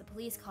killed, the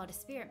police called a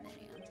spirit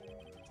medium.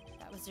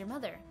 That was your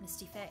mother,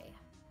 Misty Fey.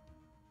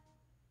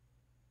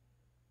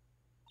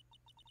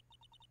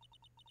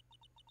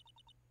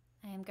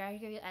 I am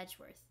Gregory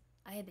Edgeworth.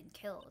 I have been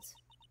killed.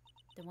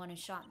 The one who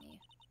shot me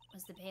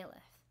was the bailiff,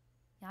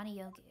 Yanni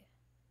Yogi.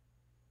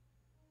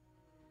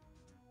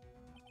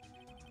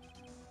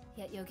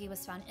 Yet Yogi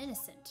was found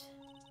innocent.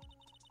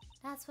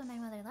 That's when my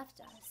mother left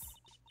us.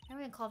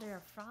 Everyone called her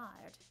a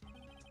fraud.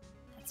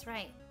 That's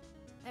right.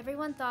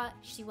 Everyone thought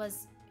she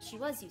was,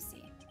 you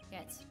see.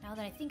 Yet, now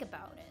that I think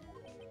about it,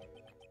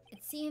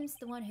 it seems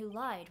the one who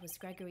lied was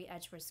Gregory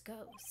Edgeworth's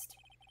ghost.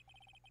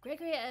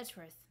 Gregory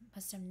Edgeworth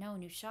must have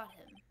known who shot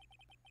him.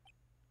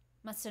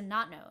 Must have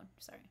not known,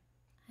 sorry.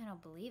 I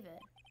don't believe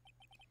it.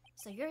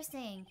 So you're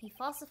saying he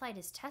falsified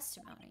his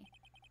testimony?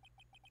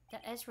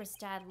 That Edgeworth's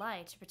dad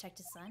lied to protect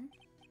his son?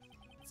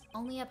 It's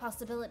only a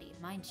possibility,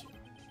 mind you.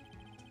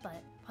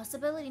 But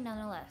possibility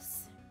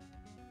nonetheless.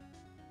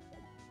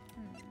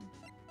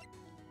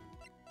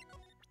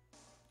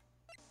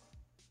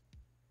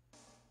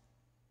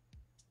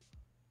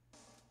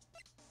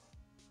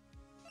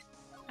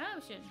 Oh,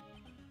 shit.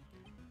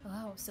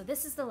 Oh, so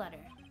this is the letter.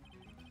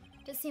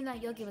 It does seem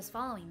that Yogi was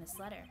following this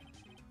letter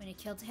when he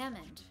killed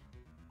Hammond.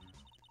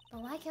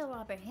 But why kill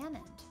Robert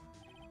Hammond?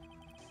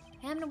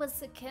 Hammond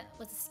was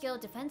a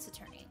skilled defense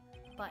attorney,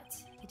 but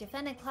he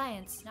defended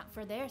clients not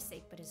for their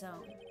sake but his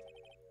own.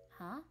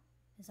 Huh?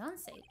 His own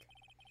sake?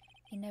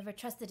 He never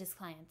trusted his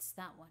clients,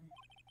 that one.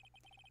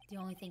 The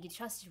only thing he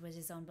trusted was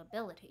his own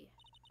ability.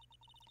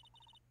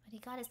 But he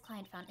got his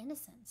client found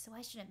innocent, so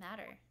why should it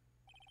matter?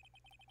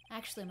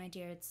 Actually, my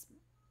dear,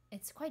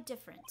 it's quite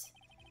different.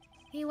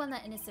 He won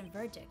that innocent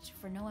verdict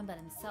for no one but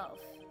himself.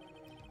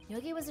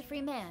 Yogi was a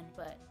free man,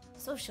 but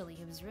socially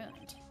he was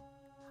ruined.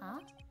 Huh?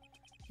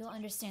 You'll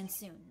understand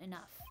soon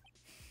enough.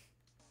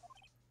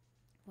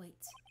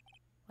 Wait,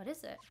 what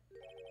is it?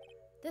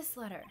 This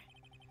letter.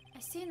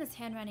 I've seen this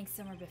handwriting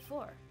somewhere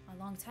before, a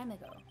long time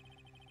ago.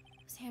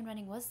 Whose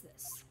handwriting was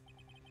this?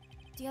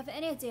 Do you have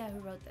any idea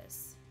who wrote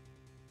this?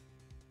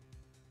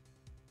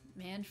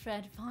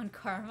 Manfred von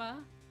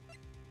Karma?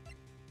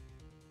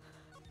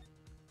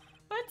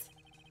 What?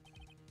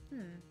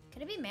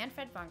 Could it be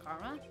Manfred von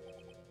Karma?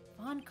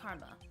 Von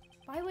Karma.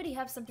 Why would he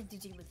have something to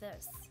do with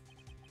this?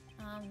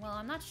 Well,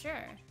 I'm not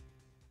sure.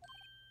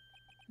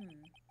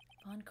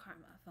 Von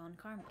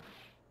Karma.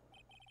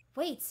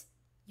 Wait!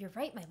 You're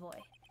right, my boy.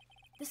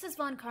 This is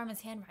Von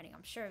Karma's handwriting,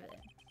 I'm sure of it.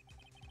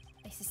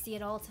 I used to see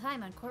it all the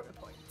time on court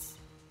reports.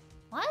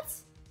 What?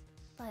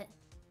 But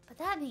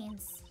that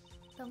means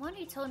the one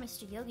who told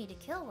Mr. Yogi to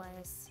kill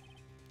was...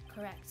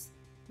 Correct.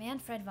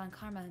 Manfred von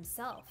Karma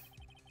himself.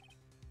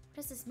 What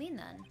does this mean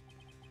then?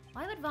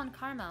 Why would Von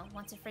Karma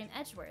want to frame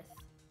Edgeworth?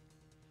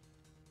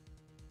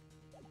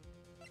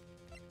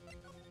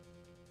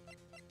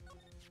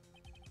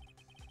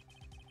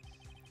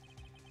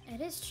 It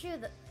is true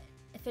that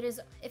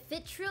if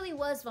it truly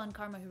was Von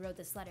Karma who wrote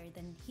this letter,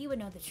 then he would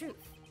know the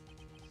truth.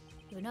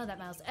 He would know that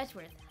Miles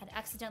Edgeworth had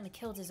accidentally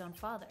killed his own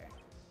father.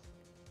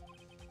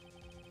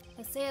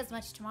 He'll say as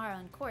much tomorrow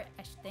in court,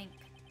 I should think.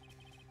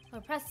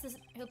 He'll press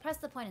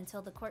the point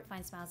until the court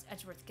finds Miles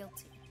Edgeworth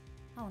guilty.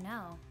 Oh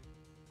no.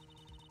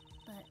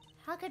 But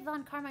how could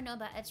Von Karma know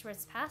about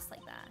Edgeworth's past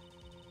like that?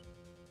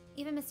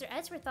 Even Mr.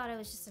 Edgeworth thought it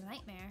was just a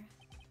nightmare.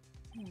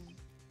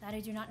 That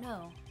I do not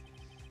know.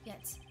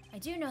 Yet, I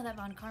do know that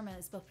Von Karma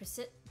is both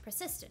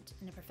persistent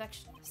and a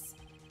perfectionist.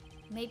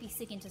 He may be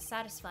seeking to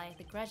satisfy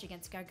the grudge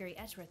against Gregory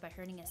Edgeworth by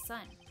hurting his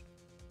son.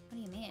 What do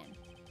you mean?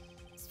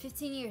 It was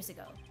 15 years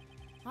ago.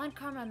 Von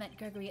Karma met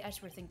Gregory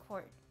Edgeworth in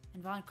court,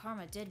 and Von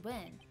Karma did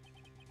win,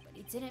 but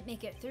he didn't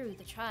make it through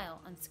the trial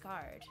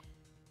unscarred.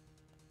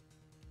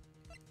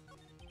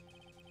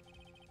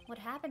 What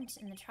happened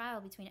in the trial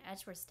between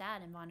Edgeworth's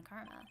dad and Von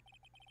Karma?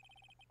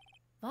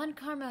 Von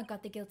Karma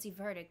got the guilty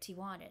verdict he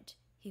wanted.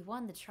 He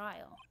won the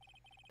trial.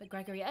 But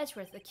Gregory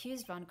Edgeworth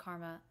accused Von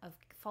Karma of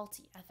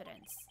faulty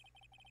evidence.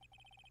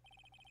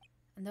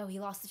 And though he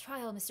lost the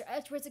trial, Mr.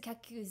 Edgeworth's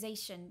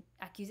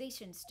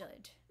accusation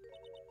stood.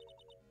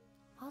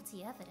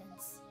 Faulty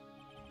evidence?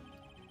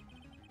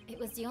 It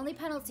was the only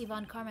penalty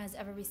Von Karma has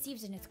ever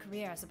received in his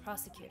career as a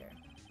prosecutor.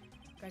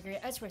 Gregory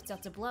Edgeworth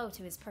dealt a blow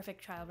to his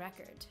perfect trial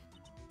record.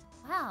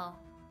 Wow.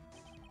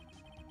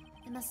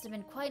 It must have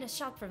been quite a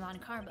shock for Von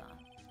Karma.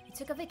 He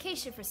took a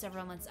vacation for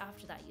several months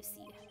after that, you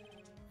see.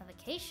 A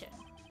vacation?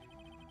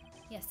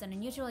 Yes, an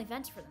unusual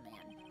event for the man.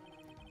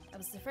 That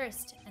was the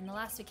first and the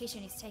last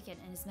vacation he's taken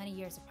in his many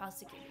years of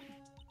prosecuting.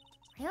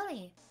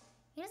 Really?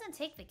 He doesn't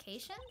take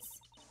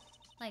vacations?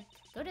 Like,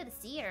 go to the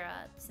sea or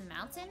some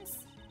mountains?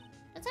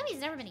 Don't tell me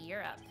he's never been to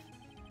Europe.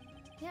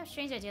 You have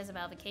strange ideas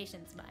about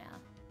vacations, Maya.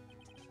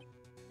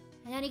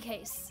 In any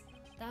case,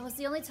 that was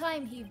the only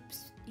time he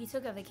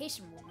took a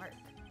vacation from work.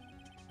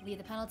 I believe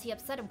the penalty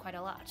upset him quite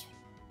a lot.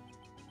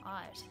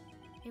 Odd.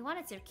 He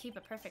wanted to keep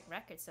a perfect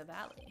record so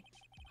badly.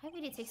 Why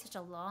would he take such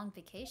a long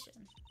vacation?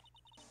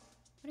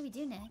 What do we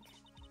do, Nick?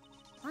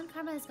 Von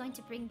Karma is going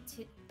to bring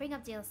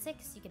up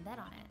DL-6, you can bet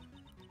on it.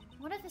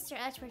 What if Mr.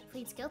 Edgeworth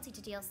pleads guilty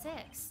to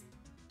DL-6?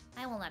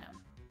 I won't let him.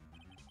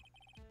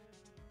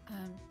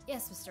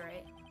 Yes, Mr.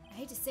 Wright. I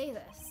hate to say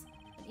this,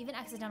 but even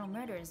accidental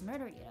murder is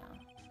murder, you know.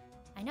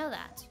 I know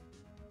that.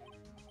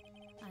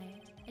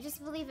 I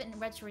just believe in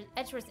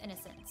Edgeworth's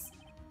innocence.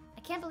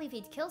 I can't believe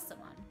he'd kill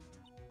someone.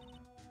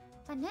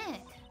 But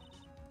Nick,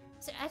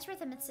 Mr.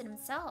 Edgeworth admits it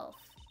himself.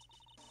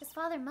 His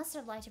father must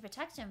have lied to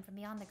protect him from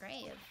beyond the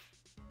grave.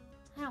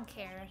 I don't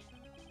care.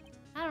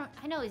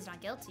 I know he's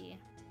not guilty.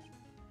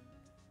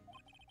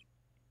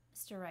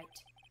 Mr. Wright,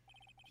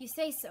 if you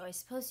say so, I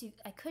suppose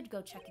I could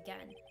go check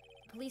again.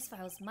 The police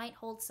files might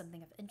hold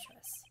something of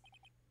interest.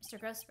 Mr.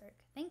 Grossberg,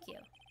 thank you.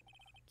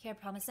 Can't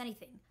promise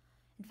anything.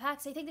 In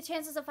fact, I think the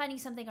chances of finding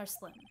something are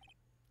slim.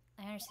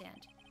 I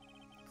understand.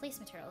 Police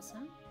materials,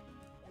 huh?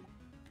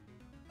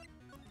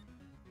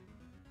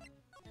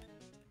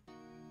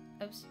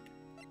 Oops.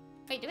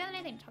 Wait, do we have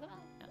anything to talk about?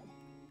 No.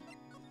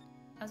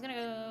 I was gonna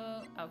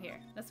go... Oh, here.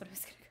 That's what I was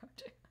gonna go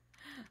to.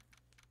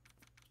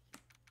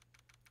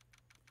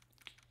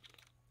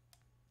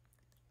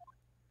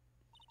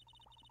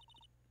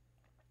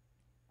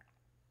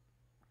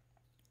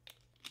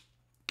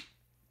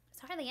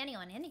 There's hardly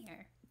anyone in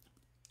here.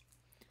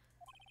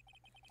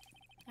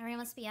 Everyone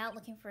must be out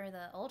looking for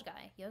the old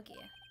guy, Yogi.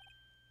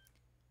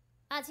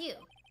 Ah, it's you.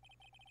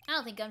 I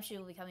don't think Gumshoe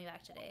will be coming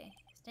back today.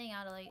 Staying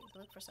out to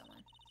look for someone.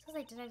 Sounds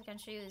like Detective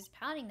Gumshoe is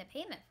pounding the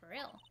pavement for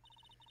real.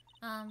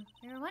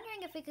 We were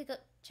wondering if we could go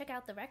check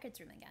out the records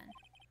room again.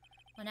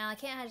 Well, now I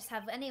can't just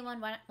have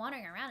anyone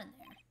wandering around in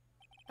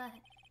there.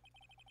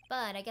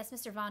 But I guess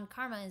Mr. Von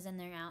Karma is in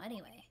there now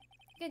anyway.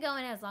 You could go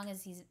in as long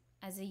as he's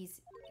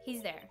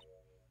there.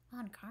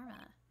 Von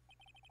Karma.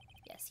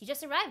 Yes, he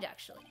just arrived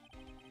actually.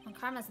 Von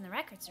Karma's in the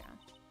records room.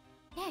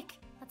 Nick,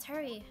 let's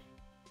hurry.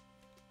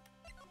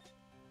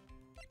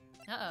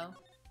 Uh-oh.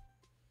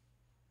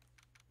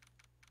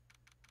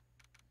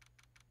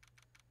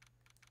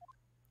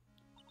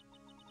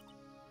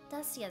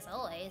 Dusty as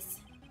always.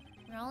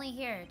 We're only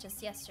here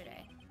just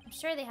yesterday. I'm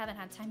sure they haven't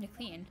had time to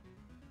clean.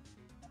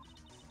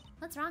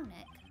 What's wrong,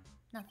 Nick?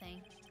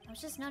 Nothing. I was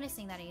just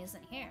noticing that he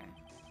isn't here.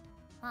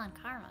 Von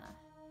Karma.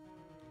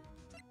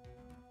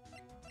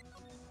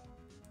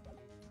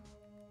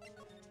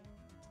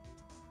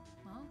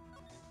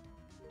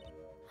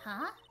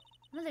 Huh?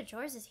 One of the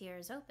drawers here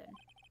is open.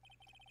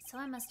 So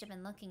I must have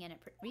been looking at it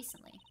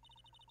recently.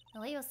 The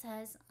label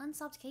says,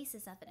 unsolved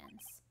cases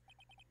evidence.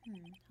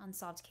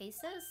 Unsolved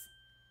cases?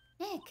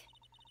 Nick!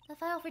 The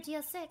file for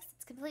DL-6,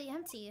 it's completely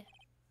empty.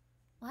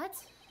 What?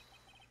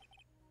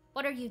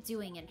 What are you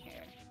doing in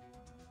here?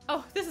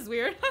 Oh, this is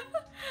weird.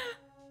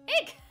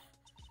 Nick!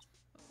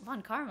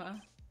 Von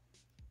Karma.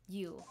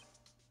 You.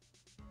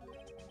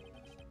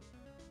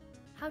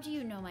 How do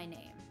you know my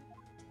name?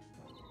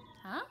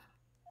 Huh?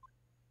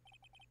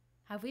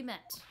 Have we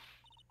met?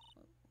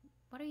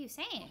 What are you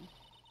saying?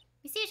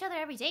 We see each other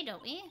every day,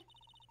 don't we?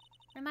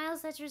 We're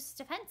Miles Ledger's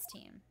defense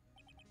team.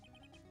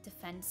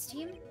 Defense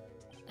team?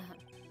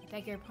 I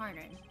beg your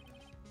pardon.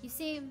 You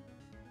see,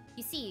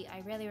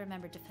 I rarely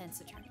remember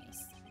defense attorneys.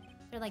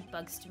 They're like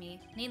bugs to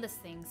me, nameless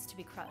things to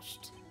be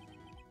crushed.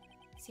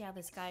 See how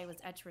this guy was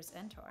Edgeworth's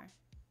mentor.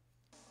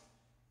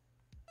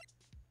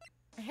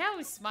 How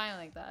was smiling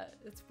like that?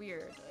 It's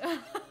weird.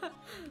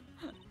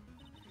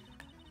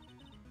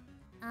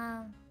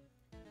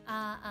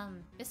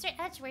 Mr.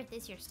 Edgeworth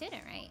is your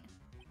student, right?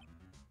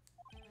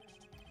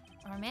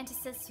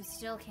 romanticist who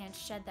still can't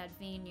shed that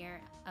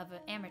veneer of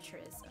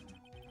amateurism.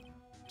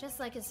 Just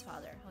like his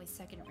father, always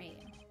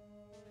second-rate.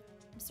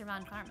 Mr.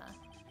 Von Karma,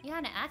 you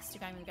had an axe to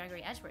grind with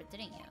Gregory Edgeworth,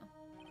 didn't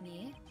you?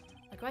 Me?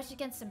 A grudge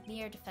against a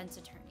mere defense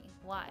attorney.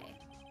 Why?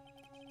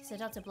 You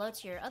set out to blow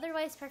to your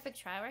otherwise perfect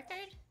trial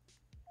record?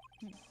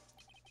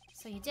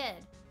 So you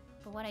did.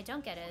 But what I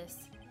don't get is,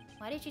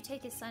 why did you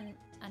take his son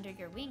under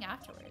your wing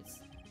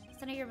afterwards?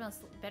 Son of your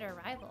most bitter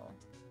rival.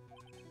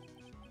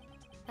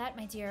 That,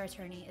 my dear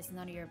attorney, is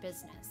none of your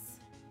business.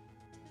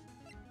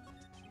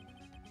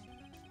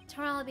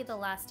 Tomorrow will be the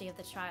last day of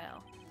the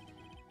trial.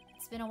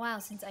 It's been a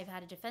while since I've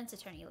had a defense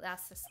attorney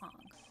last this long.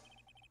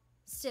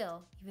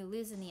 Still, you will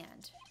lose in the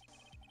end.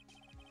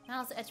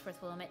 Miles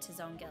Edgeworth will admit his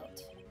own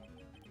guilt.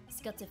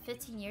 His guilt of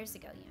 15 years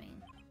ago, you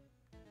mean?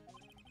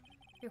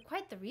 You're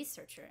quite the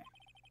researcher.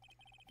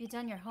 If you've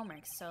done your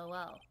homework so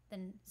well,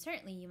 then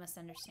certainly you must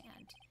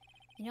understand.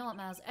 You know what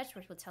Miles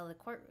Edgeworth will tell the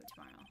courtroom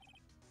tomorrow.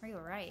 Or you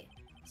were right.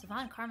 So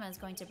Von Karma is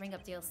going to bring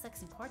up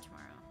DL-6 in court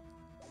tomorrow.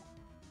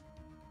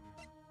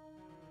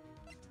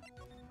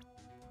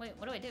 Wait,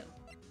 what do I do?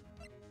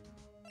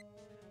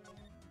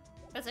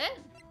 That's it?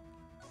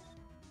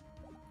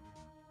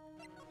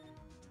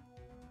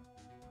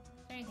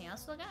 Is there anything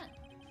else to look at?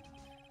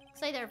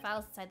 Looks like there are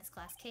files inside this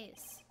glass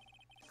case.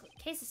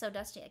 The case is so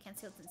dusty I can't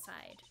see what's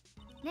inside.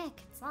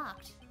 Nick, it's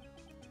locked.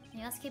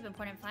 You must keep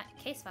important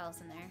case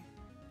files in there.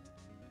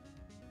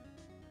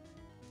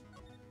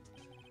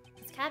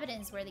 This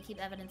cabinet is where they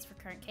keep evidence for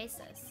current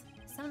cases.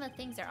 Some of the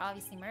things are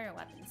obviously murder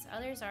weapons,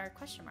 others are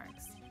question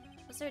marks.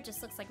 Most of it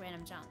just looks like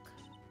random junk.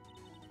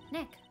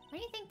 Nick, what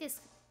do you think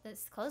this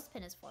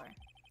clothespin is for?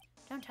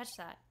 Don't touch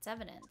that. It's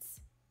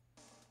evidence.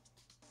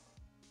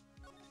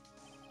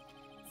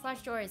 This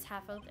large drawer is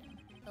half open.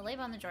 The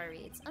label on the drawer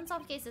reads,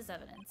 Unsolved cases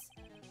evidence.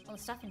 All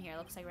the stuff in here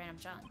looks like random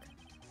junk.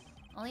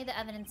 Only the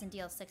evidence in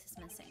DL-6 is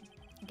missing.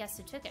 And guess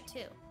who took it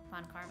too?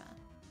 Von Karma.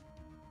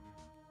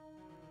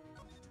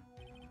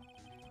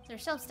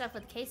 There's shelf stuff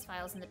with case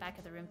files in the back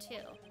of the room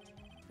too.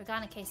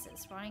 Forgotten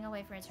cases, rotting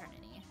away for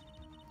eternity.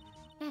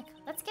 Nick,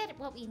 let's get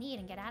what we need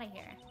and get out of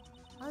here.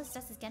 All this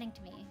dust is getting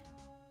to me.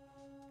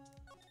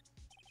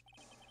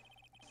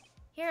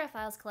 Here are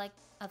files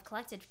of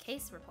collected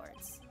case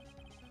reports.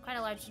 Quite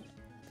a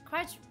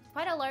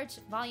large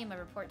volume of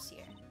reports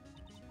here.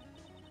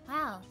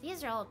 Wow,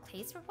 these are all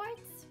case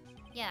reports?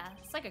 Yeah,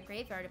 it's like a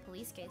graveyard of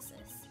police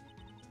cases.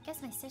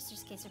 Guess my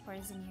sister's case report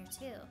is in here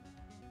too.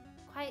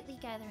 Quietly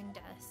gathering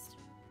dust.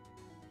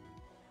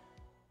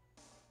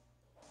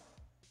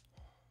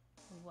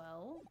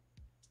 Whoa.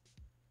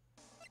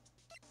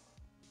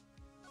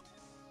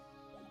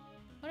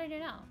 What do I do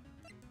now?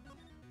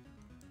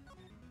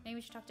 Maybe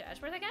we should talk to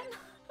Edgeworth again?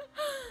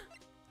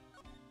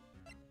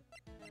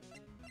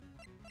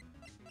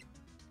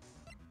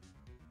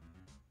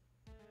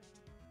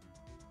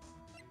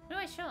 What do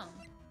I show him?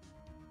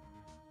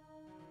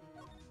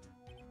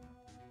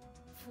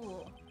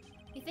 Fool.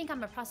 You think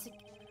I'm a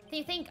prosecutor?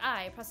 You think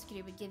I, a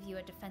prosecutor, would give you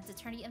a defense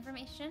attorney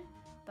information?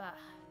 Bah.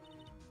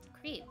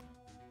 Creep.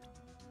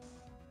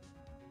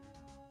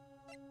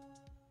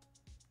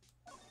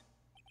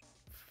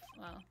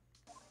 Wow.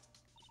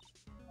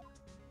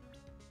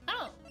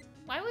 Oh!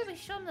 Why would we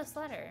show him this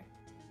letter?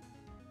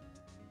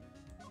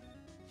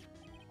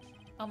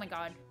 Oh my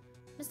god.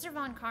 Mr.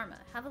 Von Karma,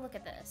 have a look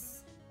at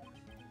this.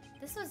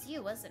 This was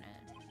you, wasn't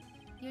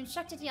it? You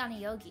instructed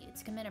Yanni Yogi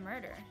to commit a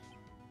murder.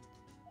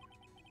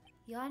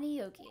 Yanni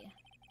Yogi.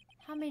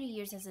 How many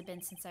years has it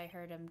been since I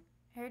heard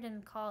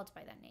him called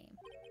by that name?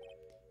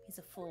 He's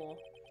a fool.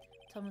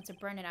 Told him to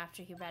burn it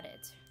after he read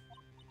it.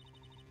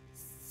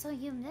 So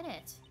you did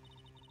it.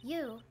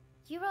 You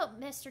wrote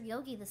Mr.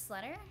 Yogi this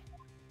letter?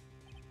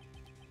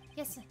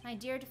 Yes, my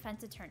dear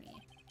defense attorney.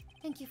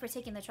 Thank you for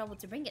taking the trouble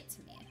to bring it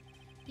to me.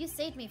 You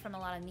saved me from a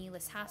lot of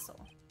needless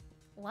hassle.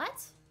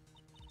 What?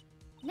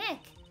 Nick,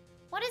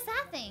 what is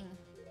that thing?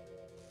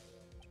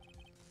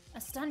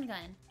 A stun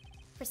gun.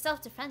 For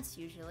self-defense,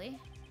 usually.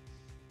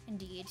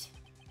 Indeed.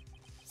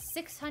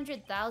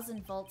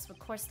 600,000 volts would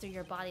course through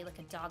your body like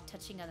a dog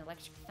touching an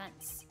electric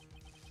fence.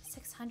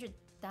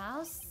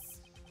 600,000?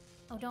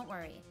 Oh, don't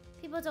worry.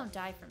 People don't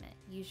die from it,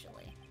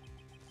 usually.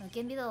 Now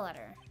give me the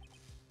letter.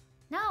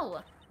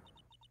 No!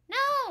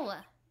 No!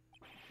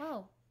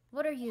 Whoa,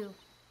 what are you?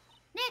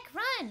 Nick,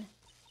 run!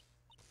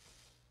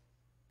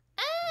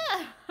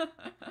 Ah!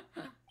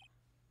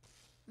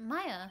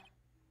 Maya,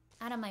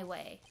 out of my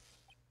way.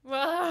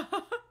 Whoa.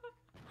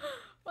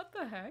 What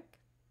the heck?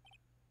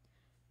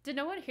 Did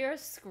no one hear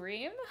us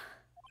scream?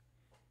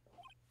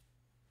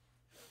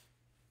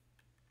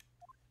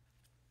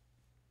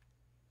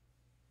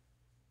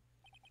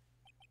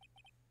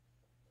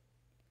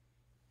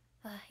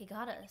 He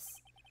got us.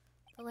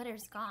 The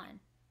letter's gone,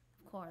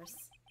 of course.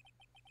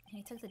 And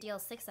he took the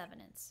DL-6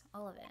 evidence,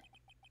 all of it.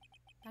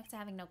 Back to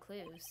having no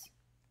clues.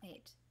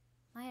 Wait,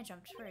 Maya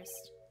jumped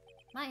first.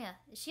 Maya,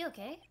 is she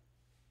okay?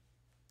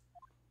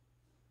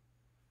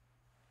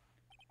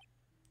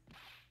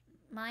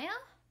 Maya?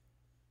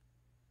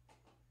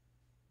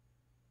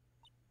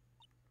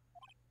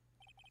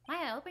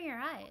 Maya, open your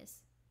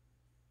eyes.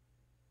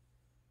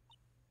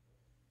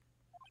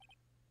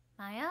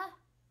 Maya?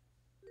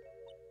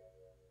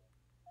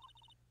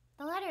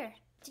 The letter.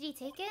 Did he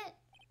take it?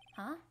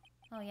 Huh?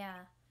 Oh yeah.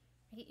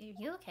 Are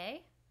you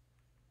okay?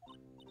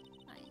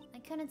 I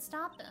couldn't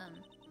stop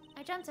him.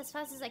 I jumped as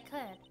fast as I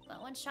could,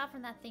 but one shot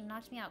from that thing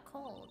knocked me out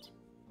cold.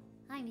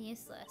 I'm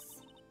useless.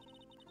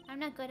 I'm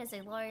not good as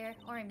a lawyer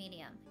or a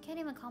medium. Can't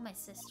even call my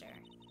sister.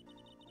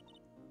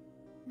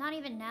 Not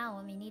even now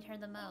when we need her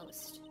the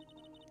most.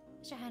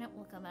 Wish I hadn't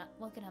woken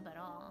up at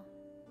all.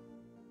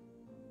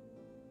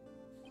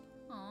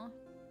 Aw.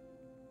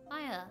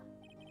 Maya.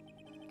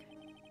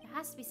 There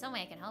has to be some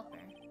way I can help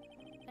her.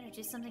 Better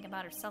do something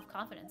about her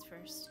self-confidence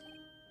first.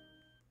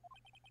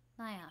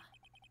 Maya.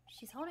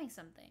 She's holding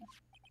something.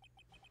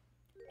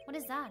 What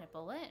is that? A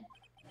bullet?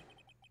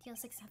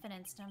 DL-6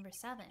 evidence number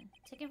 7.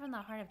 Taken from the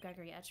heart of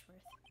Gregory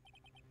Edgeworth.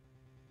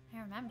 I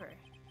remember.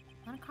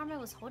 Lon Karma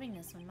was holding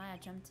this when Maya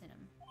jumped in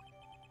him.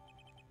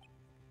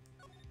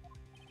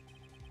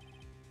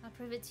 I'll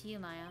prove it to you,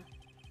 Maya.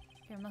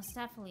 You're most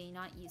definitely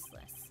not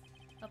useless.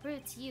 I'll prove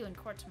it to you in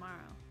court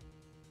tomorrow.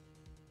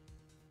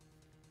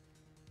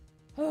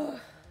 Are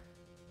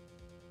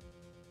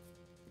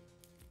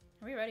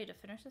we ready to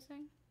finish this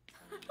thing?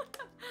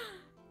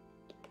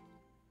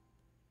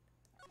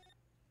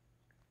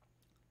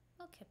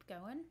 We'll keep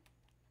going.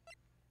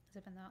 Has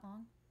it been that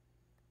long?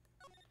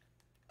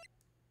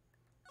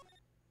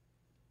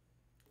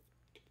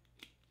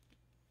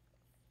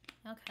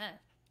 Okay.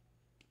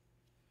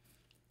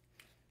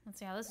 Let's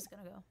see how this is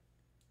gonna go.